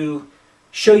to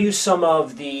show you some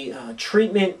of the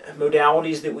treatment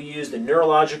modalities that we use, the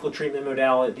neurological treatment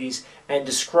modalities, and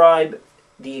describe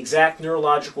the exact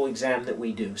neurological exam that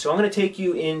we do. So I'm going to take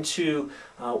you into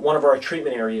one of our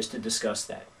treatment areas to discuss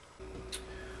that.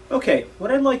 Okay,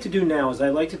 what I'd like to do now is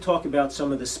I'd like to talk about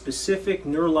some of the specific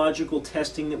neurological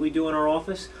testing that we do in our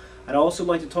office. I'd also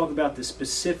like to talk about the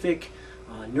specific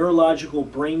neurological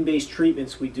brain-based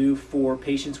treatments we do for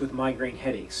patients with migraine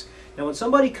headaches. Now when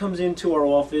somebody comes into our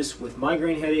office with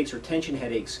migraine headaches or tension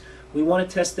headaches, we want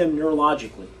to test them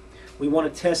neurologically. We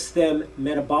want to test them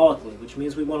metabolically, which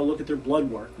means we want to look at their blood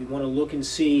work. We want to look and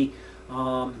see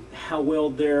how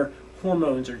well their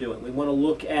hormones are doing. We want to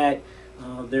look at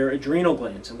their adrenal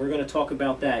glands, and we're going to talk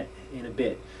about that in a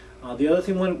bit. The other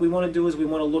thing we want to do is we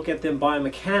want to look at them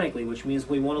biomechanically, which means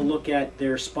we want to look at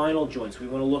their spinal joints. We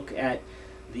want to look at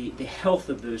the health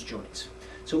of those joints.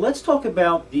 So let's talk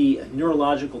about the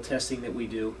neurological testing that we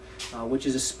do, which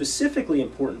is specifically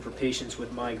important for patients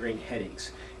with migraine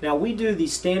headaches. Now we do the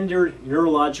standard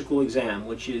neurological exam,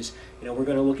 which is, we're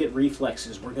going to look at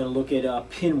reflexes, we're going to look at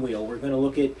pinwheel, we're going to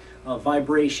look at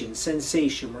vibration,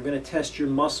 sensation, we're going to test your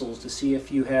muscles to see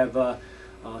if you have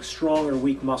strong or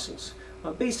weak muscles.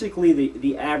 Basically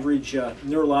the average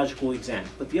neurological exam.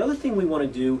 But the other thing we want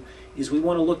to do is we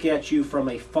want to look at you from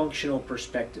a functional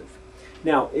perspective.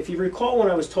 Now, if you recall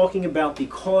when I was talking about the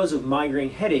cause of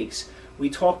migraine headaches, we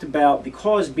talked about the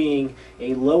cause being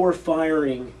a lower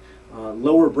firing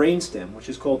lower brainstem, which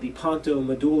is called the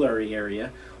pontomedullary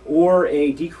area, or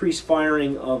a decreased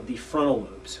firing of the frontal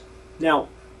lobes. Now,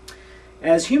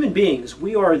 as human beings,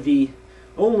 we are the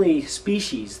only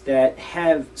species that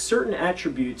have certain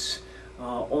attributes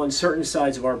on certain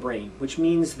sides of our brain, which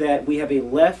means that we have a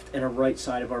left and a right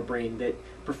side of our brain that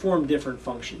perform different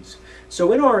functions.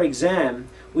 So in our exam,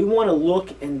 we want to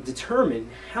look and determine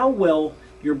how well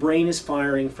your brain is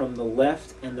firing from the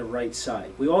left and the right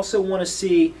side. We also want to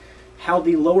see how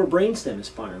the lower brainstem is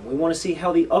firing. We want to see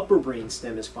how the upper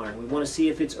brainstem is firing. We want to see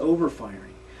if it's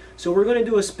overfiring. So we're going to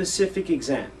do a specific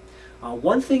exam.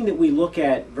 One thing that we look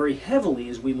at very heavily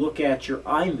is we look at your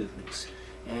eye movements,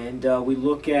 and we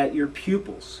look at your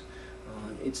pupils.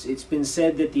 It's been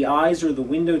said that the eyes are the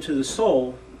window to the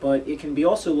soul, but it can be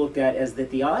also looked at as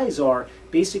that the eyes are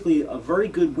basically a very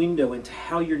good window into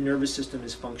how your nervous system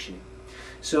is functioning.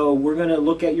 So we're going to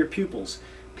look at your pupils.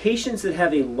 Patients that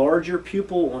have a larger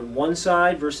pupil on one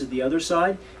side versus the other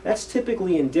side, that's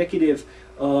typically indicative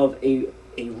of a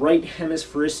right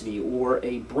hemisphericity, or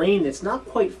a brain that's not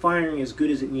quite firing as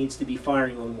good as it needs to be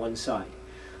firing on one side.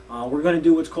 We're going to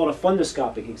do what's called a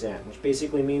fundoscopic exam, which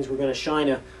basically means we're going to shine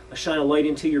a light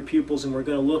into your pupils, and we're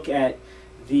going to look at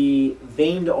the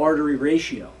vein to artery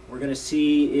ratio. We're going to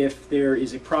see if there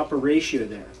is a proper ratio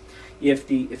there. If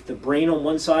the brain on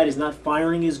one side is not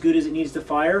firing as good as it needs to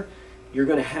fire, you're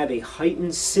going to have a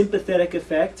heightened sympathetic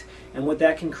effect, and what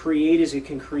that can create is it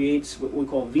can create what we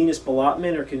call venous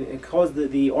ballottement, or can cause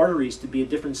the arteries to be a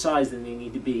different size than they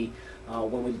need to be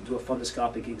when we do a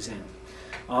fundoscopic exam.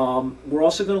 We're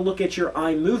also going to look at your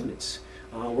eye movements.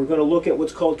 We're going to look at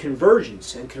what's called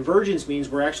convergence, and convergence means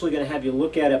we're actually going to have you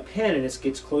look at a pen and it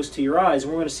gets close to your eyes,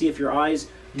 and we're going to see if your eyes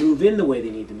move in the way they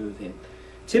need to move in.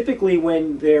 Typically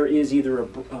when there is either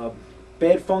a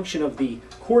bad function of the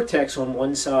cortex on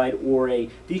one side or a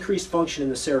decreased function in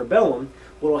the cerebellum,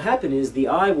 what will happen is the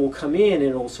eye will come in and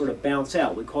it'll sort of bounce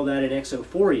out. We call that an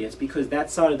exophoria. It's because that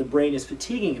side of the brain is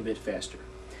fatiguing a bit faster.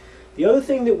 The other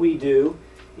thing that we do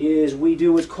is we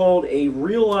do what's called a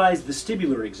realized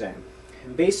vestibular exam.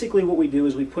 And basically what we do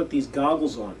is we put these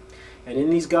goggles on. And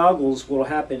in these goggles what will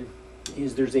happen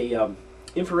is there's a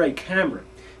infrared camera.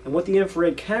 And what the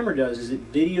infrared camera does is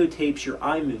it videotapes your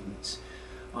eye movements.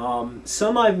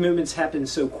 Some eye movements happen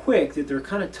so quick that they're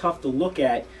kind of tough to look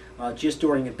at just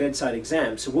during a bedside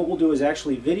exam. So what we'll do is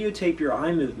actually videotape your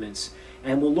eye movements,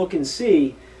 and we'll look and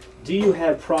see, do you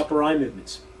have proper eye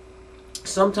movements?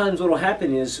 Sometimes what will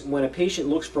happen is when a patient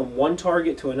looks from one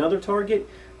target to another target,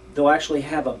 they'll actually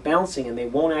have a bouncing and they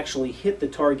won't actually hit the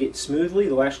target smoothly.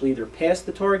 They'll actually either pass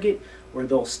the target or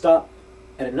they'll stop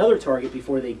at another target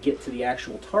before they get to the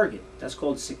actual target. That's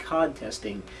called saccade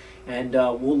testing. And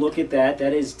we'll look at that.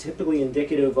 That is typically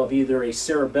indicative of either a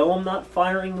cerebellum not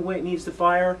firing the way it needs to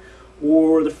fire,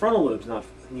 or the frontal lobes not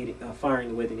firing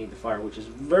the way they need to fire, which is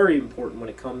very important when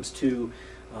it comes to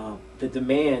the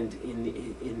demand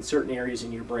in certain areas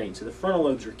in your brain. So the frontal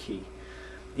lobes are key.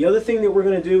 The other thing that we're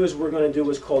going to do is we're going to do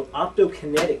what's called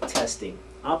optokinetic testing.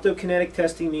 Optokinetic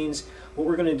testing means what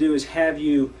we're going to do is have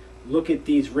you look at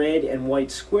these red and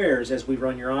white squares as we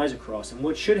run your eyes across. And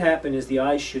what should happen is the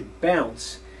eyes should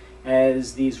bounce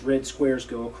as these red squares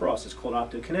go across. It's called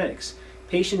optokinetics.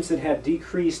 Patients that have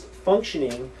decreased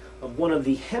functioning of one of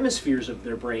the hemispheres of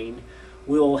their brain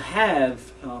will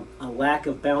have a lack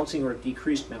of bouncing or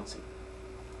decreased bouncing.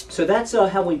 So that's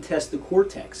how we test the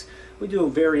cortex. We do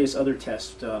various other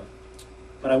tests,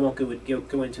 but I won't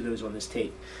go into those on this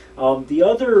tape. The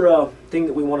other thing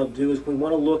that we want to do is we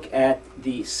want to look at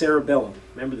the cerebellum.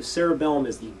 Remember, the cerebellum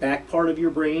is the back part of your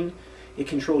brain. It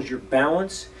controls your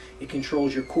balance. It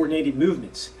controls your coordinated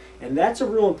movements. And that's a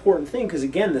real important thing because,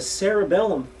 again, the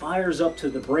cerebellum fires up to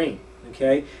the brain,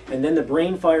 okay? And then the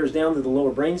brain fires down to the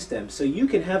lower brainstem. So you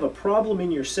can have a problem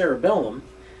in your cerebellum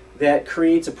that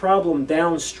creates a problem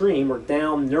downstream, or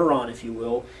down neuron, if you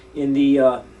will, in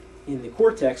the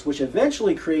cortex, which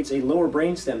eventually creates a lower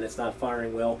brainstem that's not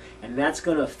firing well, and that's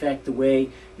going to affect the way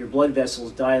your blood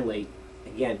vessels dilate,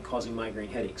 again, causing migraine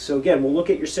headaches. So again, we'll look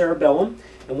at your cerebellum,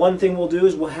 and one thing we'll do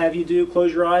is we'll have you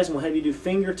close your eyes, and we'll have you do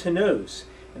finger to nose.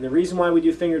 And the reason why we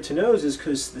do finger to nose is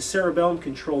because the cerebellum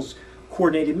controls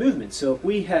coordinated movement. So if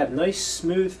we have nice,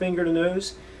 smooth finger to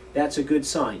nose, that's a good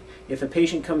sign. If a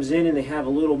patient comes in and they have a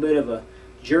little bit of a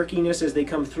jerkiness as they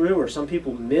come through, or some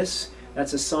people miss,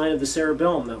 that's a sign of the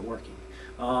cerebellum not working.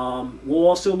 We'll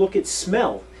also look at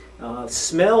smell.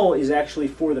 Smell is actually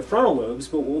for the frontal lobes,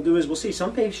 but what we'll do is we'll see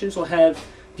some patients will have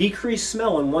decreased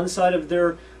smell on one side of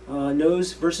their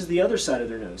nose versus the other side of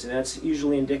their nose, and that's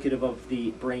usually indicative of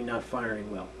the brain not firing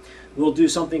well. We'll do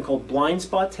something called blind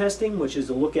spot testing, which is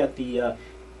to look at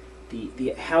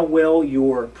how well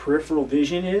your peripheral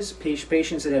vision is.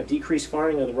 Patients that have decreased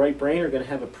firing of the right brain are going to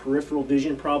have a peripheral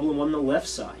vision problem on the left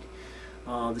side.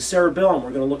 The cerebellum,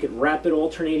 we're going to look at rapid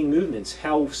alternating movements,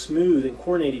 how smooth and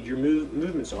coordinated your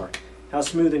movements are. How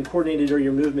smooth and coordinated are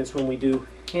your movements when we do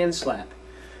hand slap?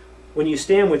 When you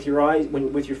stand with your eyes,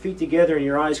 with your feet together and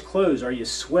your eyes closed, are you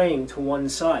swaying to one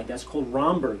side? That's called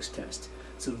Romberg's test.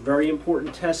 It's a very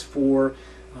important test for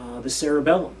the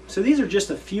cerebellum. So these are just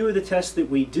a few of the tests that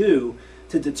we do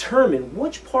to determine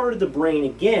which part of the brain,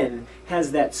 again,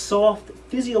 has that soft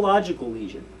physiological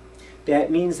lesion.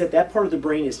 That means that that part of the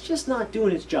brain is just not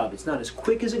doing its job. It's not as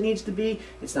quick as it needs to be.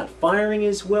 It's not firing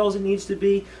as well as it needs to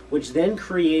be, which then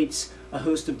creates a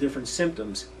host of different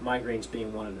symptoms, migraines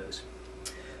being one of those.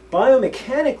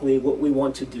 Biomechanically, what we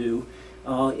want to do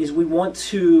is we want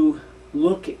to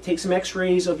take some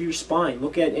x-rays of your spine,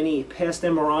 look at any past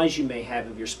MRIs you may have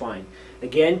of your spine.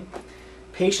 Again,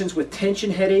 patients with tension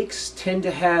headaches tend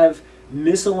to have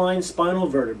misaligned spinal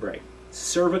vertebrae.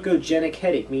 Cervicogenic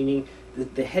headache, meaning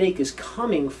that the headache is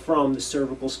coming from the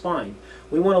cervical spine.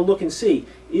 We want to look and see,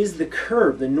 is the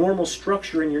curve, the normal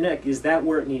structure in your neck, is that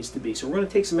where it needs to be? So we're going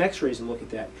to take some x-rays and look at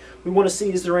that. We want to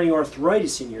see, is there any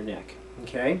arthritis in your neck?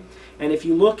 Okay? And if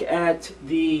you look at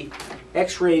the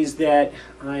x-rays that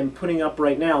I'm putting up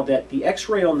right now, that the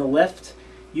x-ray on the left,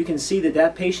 you can see that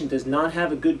that patient does not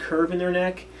have a good curve in their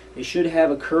neck. They should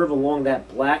have a curve along that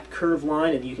black curve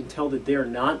line, and you can tell that they're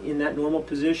not in that normal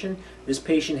position. This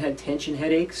patient had tension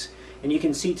headaches. And you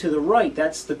can see to the right,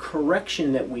 that's the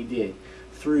correction that we did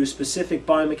through specific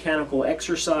biomechanical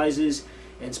exercises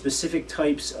and specific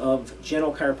types of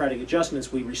gentle chiropractic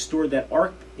adjustments, we restored that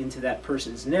arc into that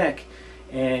person's neck,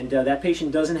 and that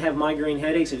patient doesn't have migraine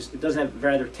headaches, it doesn't have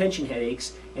rather tension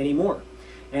headaches anymore.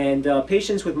 And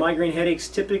patients with migraine headaches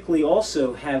typically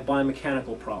also have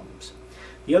biomechanical problems.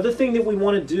 The other thing that we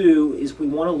want to do is we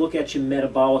want to look at you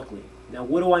metabolically. Now,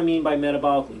 what do I mean by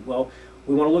metabolically? Well,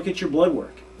 we want to look at your blood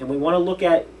work, and we want to look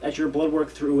at your blood work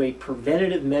through a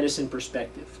preventative medicine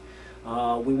perspective.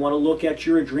 We want to look at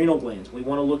your adrenal glands. We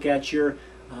want to look at your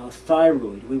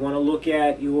thyroid. We want to look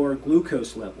at your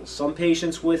glucose levels. Some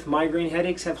patients with migraine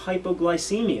headaches have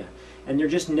hypoglycemia, and they're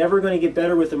just never going to get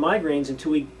better with the migraines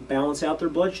until we balance out their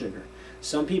blood sugar.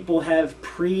 Some people have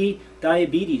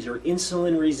pre-diabetes or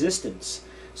insulin resistance.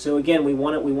 So again, we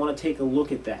want to take a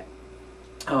look at that.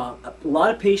 A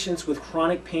lot of patients with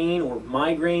chronic pain or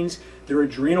migraines, their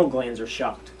adrenal glands are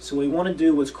shocked. So we want to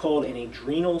do what's called an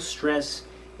adrenal stress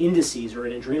indices or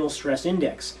an adrenal stress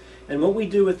index. And what we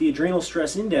do with the adrenal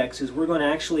stress index is we're going to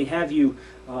actually have you,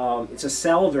 it's a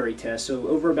salivary test, so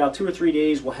over about 2 or 3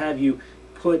 days we'll have you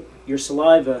put your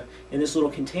saliva in this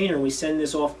little container, and we send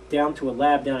this off down to a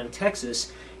lab down in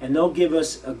Texas, and they'll give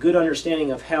us a good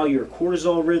understanding of how your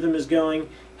cortisol rhythm is going,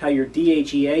 how your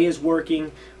DHEA is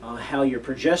working, how your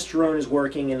progesterone is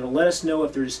working, and it'll let us know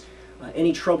if there's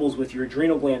any troubles with your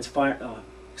adrenal glands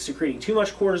secreting too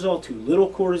much cortisol, too little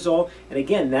cortisol, and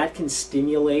again, that can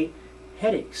stimulate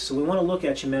headaches. So we want to look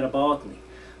at you metabolically.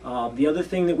 The other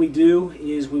thing that we do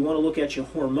is we want to look at you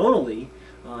hormonally,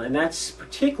 and that's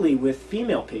particularly with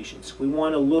female patients. We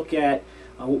want to look at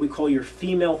what we call your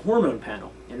female hormone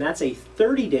panel, and that's a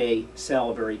 30-day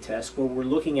salivary test where we're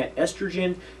looking at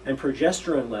estrogen and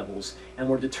progesterone levels, and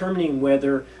we're determining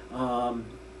whether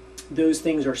those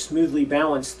things are smoothly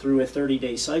balanced through a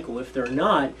 30-day cycle. If they're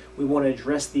not, we want to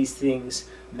address these things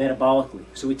metabolically.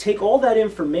 So we take all that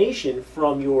information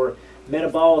from your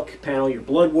metabolic panel, your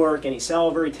blood work, any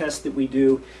salivary tests that we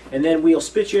do, and then we'll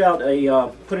spit you out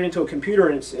put it into a computer,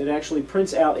 and it actually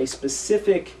prints out a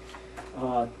specific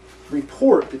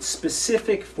report that's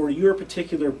specific for your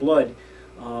particular blood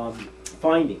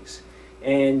findings.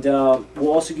 And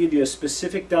we'll also give you a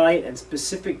specific diet and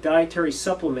specific dietary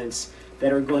supplements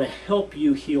that are going to help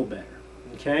you heal better.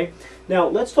 Okay? Now,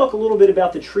 let's talk a little bit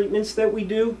about the treatments that we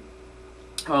do.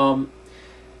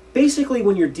 Basically,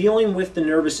 when you're dealing with the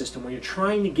nervous system, when you're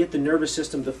trying to get the nervous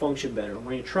system to function better,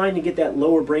 when you're trying to get that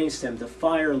lower brainstem to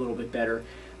fire a little bit better,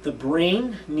 the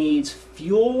brain needs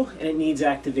fuel and it needs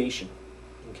activation.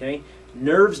 Okay?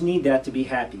 Nerves need that to be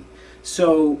happy.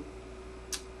 So,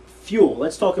 fuel,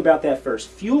 let's talk about that first.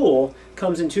 Fuel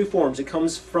comes in two forms. It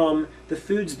comes from the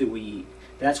foods that we eat.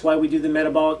 That's why we do the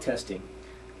metabolic testing.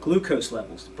 Glucose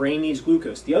levels. The brain needs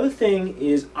glucose. The other thing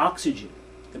is oxygen.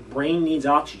 The brain needs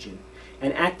oxygen.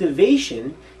 And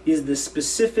activation is the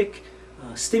specific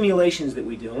stimulations that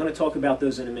we do. I'm going to talk about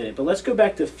those in a minute. But let's go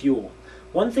back to fuel.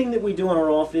 One thing that we do in our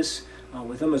office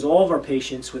with almost all of our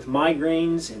patients with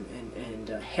migraines and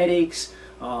headaches,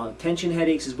 tension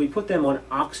headaches, is we put them on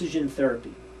oxygen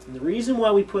therapy. And the reason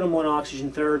why we put them on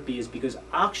oxygen therapy is because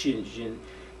oxygen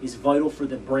is vital for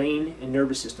the brain and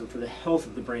nervous system, for the health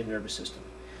of the brain and nervous system.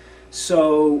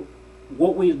 So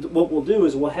what we'll do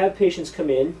is we'll have patients come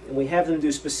in and we have them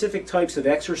do specific types of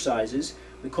exercises.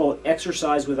 We call it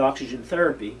exercise with oxygen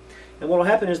therapy. And what will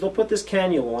happen is they'll put this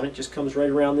cannula on. It just comes right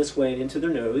around this way and into their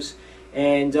nose.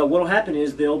 And what will happen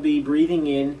is they'll be breathing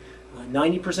in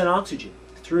 90% oxygen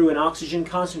through an oxygen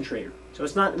concentrator. So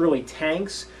it's not really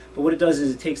tanks, but what it does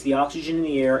is it takes the oxygen in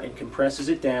the air and compresses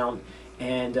it down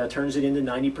and turns it into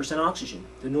 90% oxygen.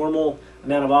 The normal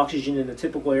amount of oxygen in the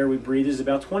typical air we breathe is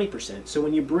about 20%. So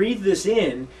when you breathe this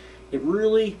in, it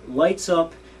really lights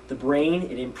up the brain,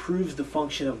 it improves the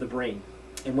function of the brain.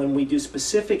 And when we do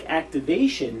specific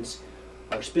activations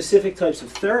or specific types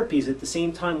of therapies at the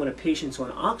same time when a patient's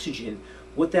on oxygen,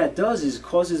 what that does is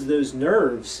causes those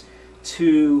nerves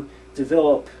to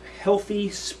develop healthy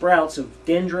sprouts of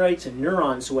dendrites and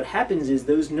neurons. So what happens is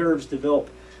those nerves develop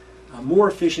more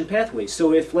efficient pathways.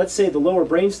 So if, let's say, the lower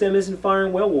brainstem isn't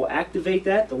firing well, we'll activate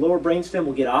that. The lower brainstem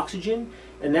will get oxygen,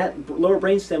 and that lower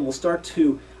brainstem will start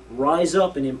to rise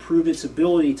up and improve its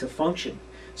ability to function.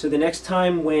 So the next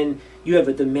time when you have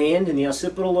a demand in the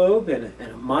occipital lobe and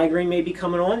a migraine may be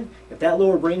coming on, if that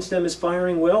lower brainstem is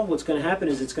firing well, what's going to happen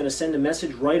is it's going to send a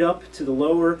message right up to the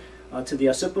lower, to the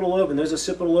occipital lobe, and those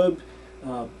occipital lobe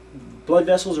blood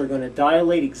vessels are going to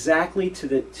dilate exactly to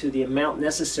the amount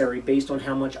necessary based on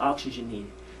how much oxygen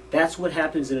needed. That's what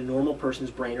happens in a normal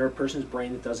person's brain, or a person's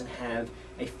brain that doesn't have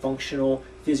a functional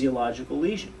physiological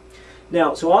lesion.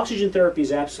 Now, so oxygen therapy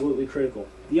is absolutely critical.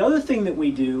 The other thing that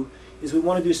we do is we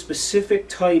want to do specific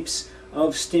types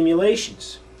of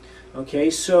stimulations. Okay,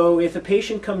 so if a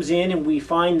patient comes in and we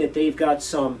find that they've got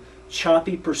some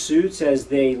choppy pursuits as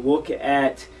they look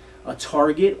at a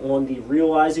target on the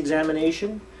real eyes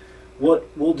examination, what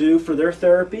we'll do for their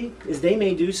therapy is they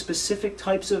may do specific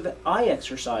types of eye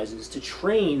exercises to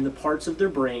train the parts of their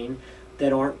brain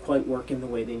that aren't quite working the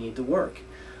way they need to work.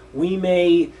 We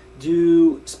may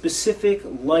do specific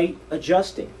light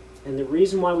adjusting. And the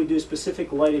reason why we do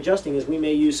specific light adjusting is we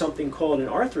may use something called an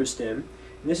arthrostim.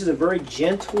 And this is a very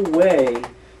gentle way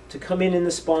to come in the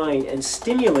spine and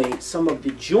stimulate some of the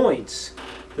joints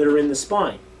that are in the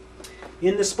spine.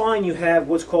 In the spine you have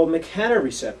what's called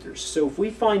mechanoreceptors. So if we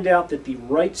find out that the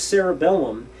right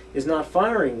cerebellum is not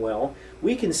firing well,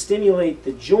 we can stimulate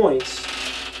the joints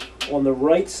on the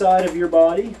right side of your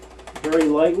body very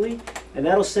lightly, and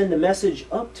that'll send a message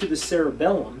up to the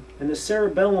cerebellum, and the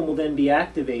cerebellum will then be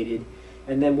activated,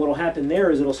 and then what will happen there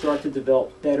is it'll start to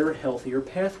develop better, healthier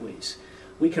pathways.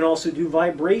 We can also do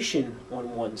vibration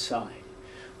on one side.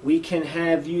 We can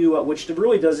have you, which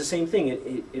really does the same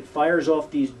thing. It fires off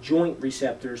these joint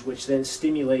receptors, which then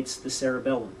stimulates the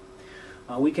cerebellum.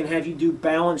 We can have you do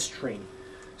balance training.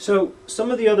 So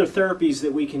some of the other therapies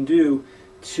that we can do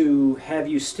to have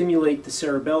you stimulate the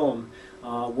cerebellum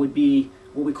would be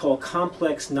what we call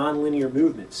complex nonlinear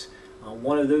movements.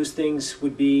 One of those things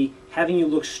would be having you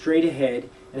look straight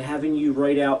ahead and having you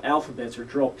write out alphabets or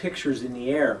draw pictures in the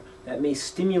air. That may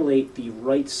stimulate the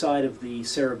right side of the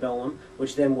cerebellum,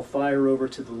 which then will fire over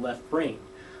to the left brain.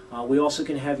 We also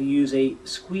can have you use a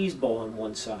squeeze ball on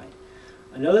one side.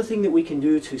 Another thing that we can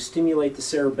do to stimulate the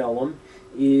cerebellum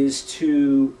is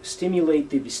to stimulate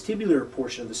the vestibular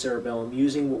portion of the cerebellum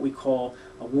using what we call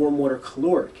a warm water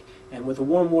caloric. And with a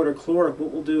warm water caloric, what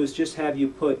we'll do is just have you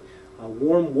put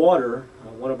warm water,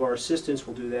 one of our assistants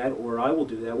will do that, or I will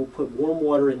do that. We'll put warm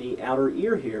water in the outer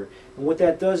ear here. And what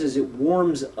that does is it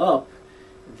warms up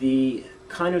the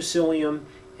kinocilium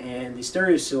and the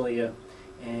stereocilia.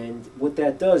 And what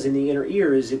that does in the inner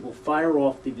ear is it will fire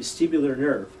off the vestibular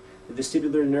nerve. The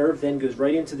vestibular nerve then goes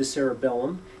right into the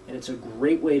cerebellum, and it's a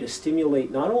great way to stimulate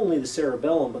not only the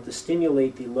cerebellum, but to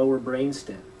stimulate the lower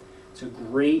brainstem. It's a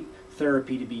great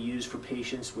therapy to be used for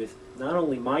patients with not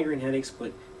only migraine headaches,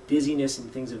 but dizziness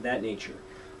and things of that nature.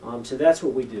 So that's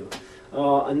what we do.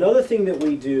 Another thing that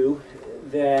we do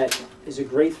that is a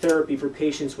great therapy for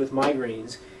patients with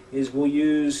migraines is we'll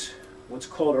use what's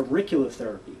called auricular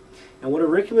therapy. And what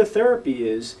auricular therapy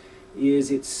is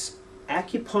it's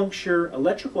acupuncture,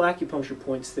 electrical acupuncture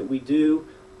points that we do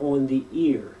on the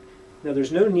ear. Now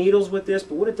there's no needles with this,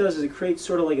 but what it does is it creates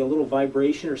sort of like a little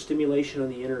vibration or stimulation on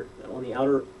the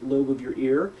outer lobe of your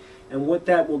ear. And what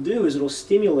that will do is it'll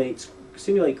stimulate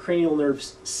cranial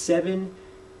nerves 7,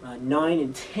 9,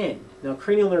 and 10. Now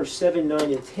cranial nerves 7, 9,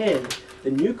 and 10, the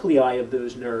nuclei of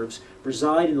those nerves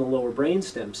reside in the lower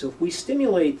brainstem. So if we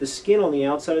stimulate the skin on the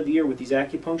outside of the ear with these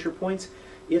acupuncture points,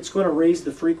 it's going to raise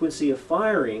the frequency of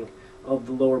firing of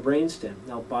the lower brainstem.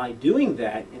 Now by doing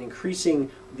that and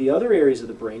increasing the other areas of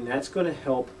the brain, that's going to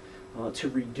help to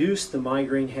reduce the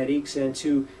migraine headaches and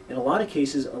to, in a lot of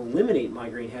cases, eliminate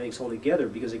migraine headaches altogether,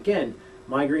 because again,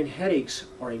 migraine headaches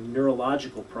are a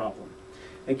neurological problem.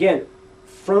 Again,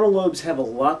 frontal lobes have a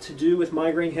lot to do with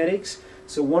migraine headaches,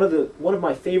 so one of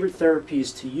my favorite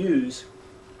therapies to use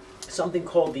is something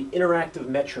called the interactive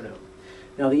metronome.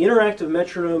 Now the interactive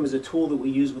metronome is a tool that we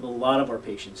use with a lot of our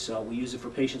patients. We use it for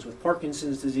patients with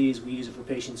Parkinson's disease, we use it for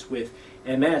patients with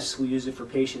MS, we use it for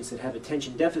patients that have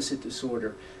attention deficit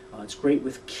disorder. It's great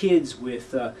with kids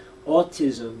with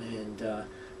autism and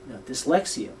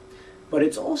dyslexia. But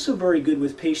it's also very good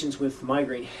with patients with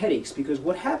migraine headaches, because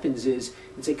what happens is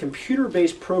it's a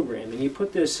computer-based program, and you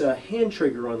put this hand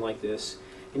trigger on like this,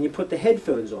 and you put the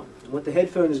headphones on. And what the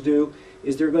headphones do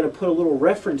is they're going to put a little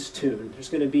reference tune. There's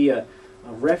going to be a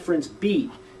reference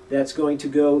beat that's going to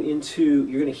go into,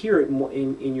 you're going to hear it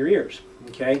in your ears,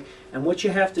 okay? And what you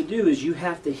have to do is you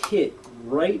have to hit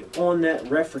right on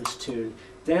that reference tune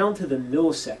down to the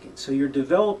millisecond. So you're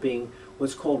developing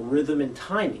what's called rhythm and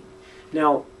timing.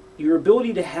 Now, your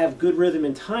ability to have good rhythm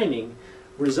and timing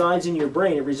resides in your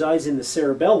brain. It resides in the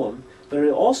cerebellum, but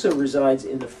it also resides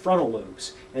in the frontal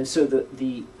lobes. And so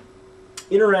the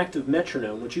interactive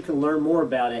metronome, which you can learn more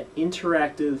about at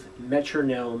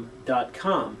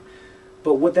interactivemetronome.com.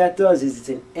 But what that does is it's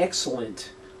an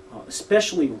excellent,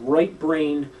 especially right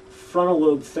brain frontal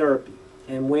lobe therapy.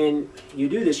 And when you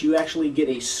do this, you actually get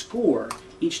a score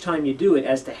each time you do it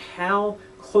as to how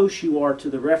close you are to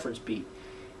the reference beat.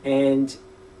 And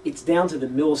it's down to the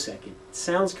millisecond. It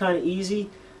sounds kind of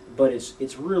easy, but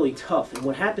it's really tough. And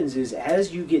what happens is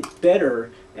as you get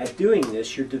better at doing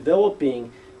this, you're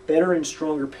developing better and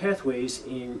stronger pathways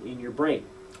in your brain.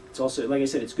 It's also, like I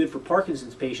said, it's good for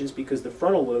Parkinson's patients because the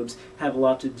frontal lobes have a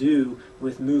lot to do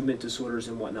with movement disorders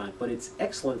and whatnot. But it's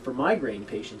excellent for migraine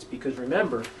patients because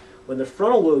remember, when the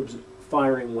frontal lobe's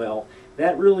firing well,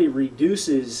 that really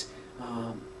reduces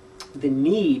the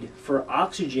need for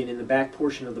oxygen in the back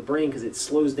portion of the brain because it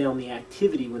slows down the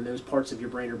activity when those parts of your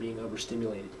brain are being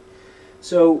overstimulated.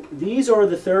 So these are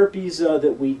the therapies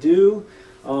that we do.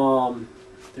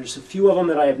 There's a few of them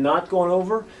that I have not gone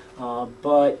over,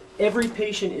 but every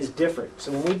patient is different.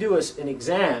 So when we do an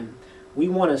exam, we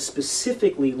want to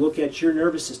specifically look at your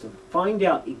nervous system, find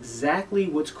out exactly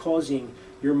what's causing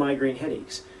your migraine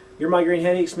headaches. Your migraine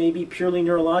headaches may be purely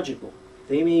neurological.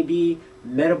 They may be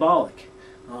metabolic.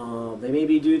 They may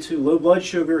be due to low blood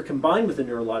sugar combined with a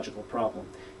neurological problem.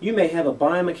 You may have a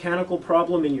biomechanical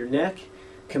problem in your neck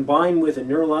combined with a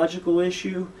neurological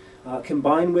issue,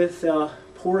 combined with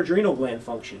poor adrenal gland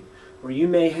function, or you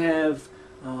may have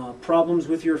problems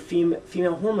with your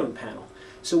female hormone panel.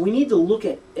 So we need to look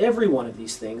at every one of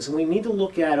these things, and we need to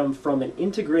look at them from an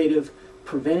integrative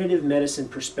preventative medicine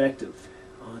perspective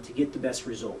to get the best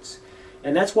results.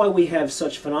 And that's why we have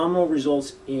such phenomenal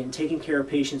results in taking care of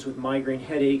patients with migraine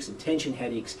headaches and tension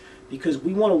headaches, because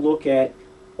we want to look at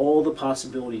all the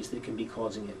possibilities that can be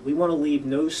causing it. We want to leave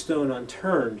no stone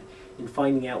unturned in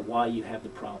finding out why you have the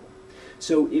problem.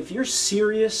 So if you're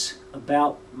serious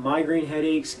about migraine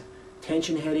headaches,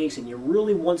 tension headaches, and you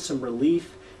really want some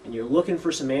relief, and you're looking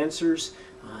for some answers,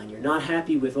 and you're not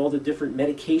happy with all the different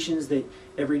medications that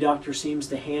every doctor seems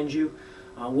to hand you,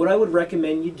 what I would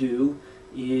recommend you do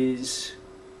is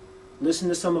listen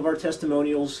to some of our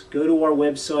testimonials, go to our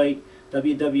website,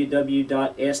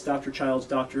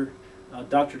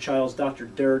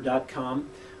 www.askdrchildsdr.com.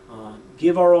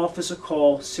 Give our office a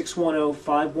call,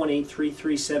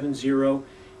 610-518-3370,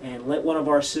 and let one of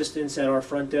our assistants at our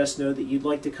front desk know that you'd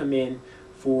like to come in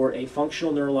for a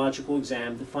functional neurological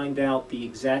exam to find out the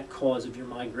exact cause of your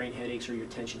migraine headaches or your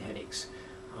tension headaches.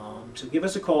 So give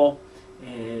us a call,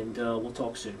 and we'll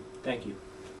talk soon. Thank you.